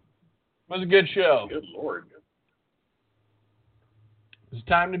now. It was a good show. Good Lord. It's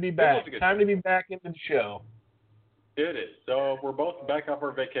time to be back. Time to be back into the show. It is. So we're both back off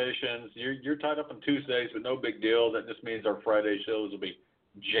our vacations. You're tied up on Tuesdays, but no big deal. That just means our Friday shows will be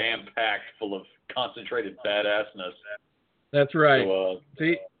jam-packed full of concentrated badassness. That's right. So,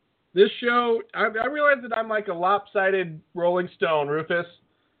 See, this show, I realize that I'm like a lopsided Rolling Stone, Rufus.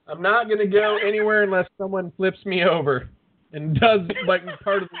 I'm not going to go anywhere unless someone flips me over and does like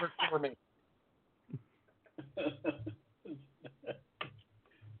part of the work for me.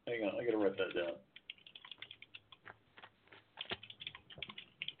 Hang on, I got to write that down.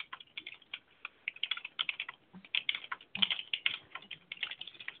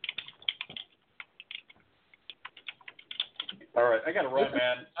 All right, I got to run,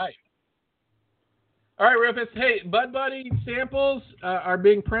 man. All right, Rufus. Hey, Bud Buddy samples are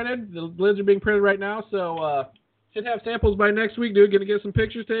being printed. The lids are being printed right now, so should have samples by next week, dude. Going to get some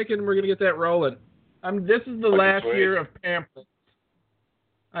pictures taken, and we're going to get that rolling. This is the last year of pamphlets.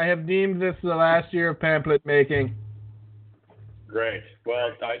 I have deemed this the last year of pamphlet making. Great.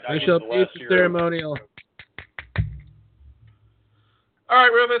 Well, I shall be the ceremonial. All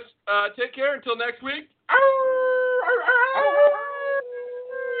right, Rufus. Take care until next week.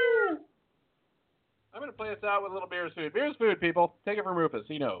 I'm going to play us out with a little Beer's Food. Beer's Food, people. Take it from Rufus.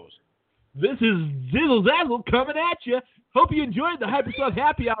 He knows. This is Zizzle Zazzle coming at you. Hope you enjoyed the Hypersonic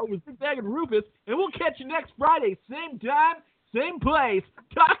Happy Hour with Zigzag and Rufus, and we'll catch you next Friday, same time, same place.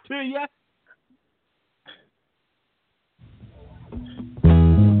 Talk to you.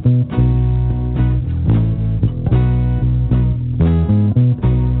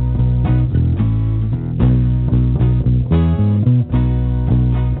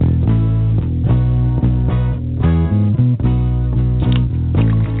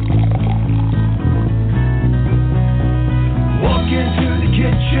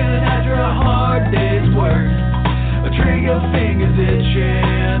 Fingers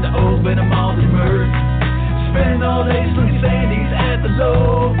itching, open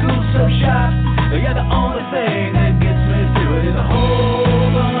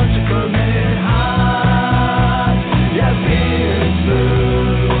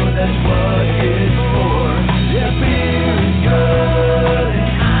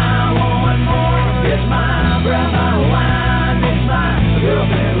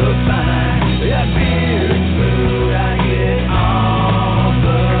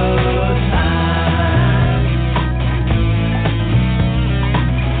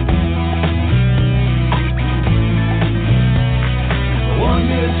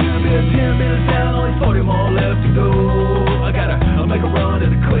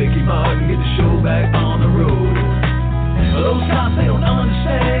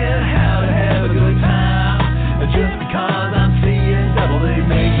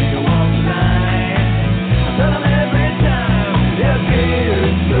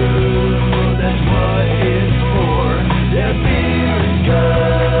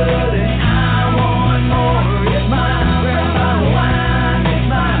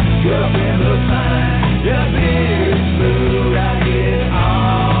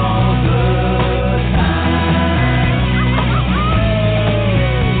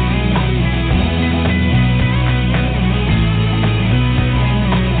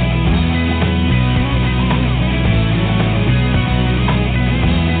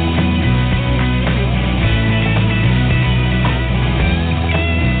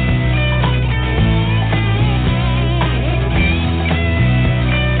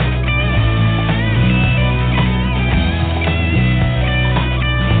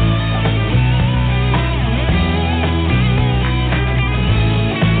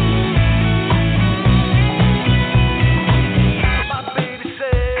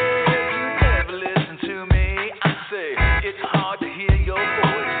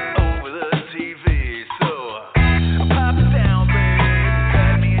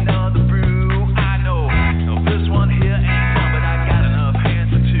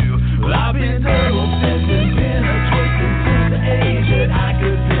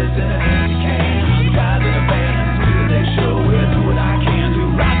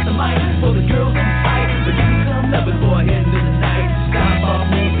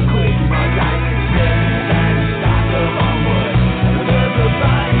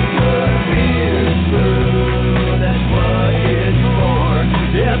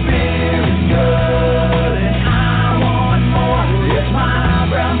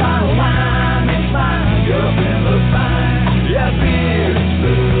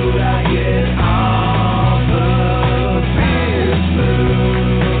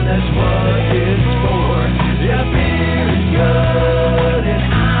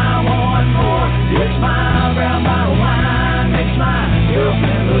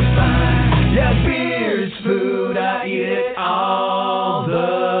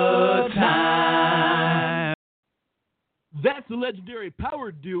legendary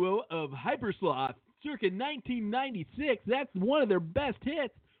power duo of Hypersloth, circa 1996. That's one of their best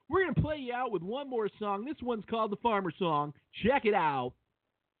hits. We're going to play you out with one more song. This one's called The Farmer Song. Check it out.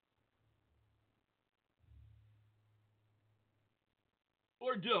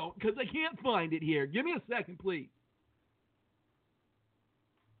 Or don't, because I can't find it here. Give me a second, please.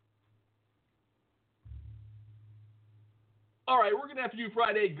 All right, we're going to have to do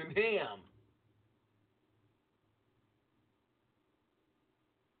fried eggs and ham.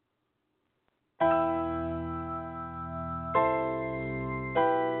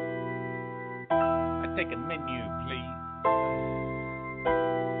 Take a menu, please.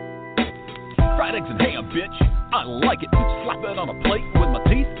 Fried eggs and ham, bitch. I like it. Slap it on a plate with my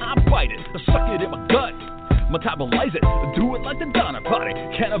teeth. I bite it. Suck it in my gut. Metabolize it. Do it like the Donner Party.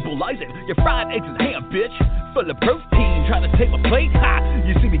 Cannibalize it. Your fried eggs and ham, bitch. Full of protein. Trying to take my plate. Ha!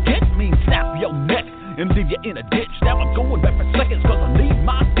 You see me get me? Snap your neck and leave you in a ditch. Now I'm going back for seconds cause I need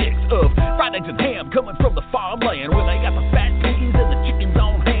my fix of fried eggs and ham coming from the farmland where they got the fat piggies and the chickens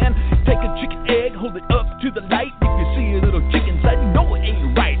on hand. Take a chicken egg, hold it up to the light. If you see a little chicken side, you know it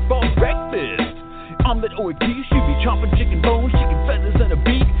ain't right for breakfast. Omelet or a quiche, you be chomping chicken bones, chicken feathers, and a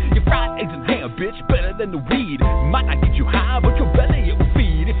beak. Your fried eggs and ham, bitch, better than the weed. Might not get you high, but your belly it will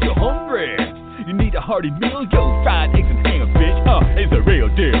feed. If you're hungry, you need a hearty meal. Yo, fried eggs and ham, bitch, it's the real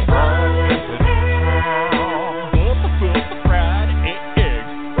deal.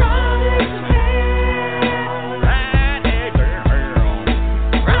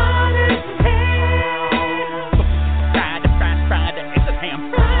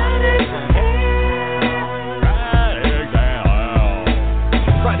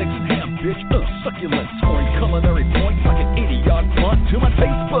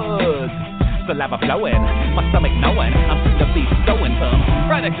 Saliva flowing, my stomach knowing I'm soon to be stowing some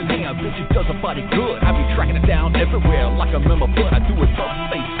fried eggs and ham, bitch, it does a body good. I be tracking it down everywhere like a member, but I do it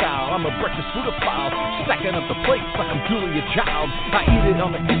buffet style. I'm a breakfast foodophile, stacking up the plates like I'm Julia Child. I eat it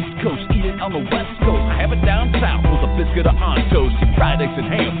on the East Coast, eat it on the West Coast. I have it down south with a biscuit or on toast. Fried eggs and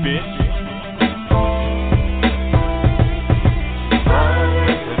ham, bitch.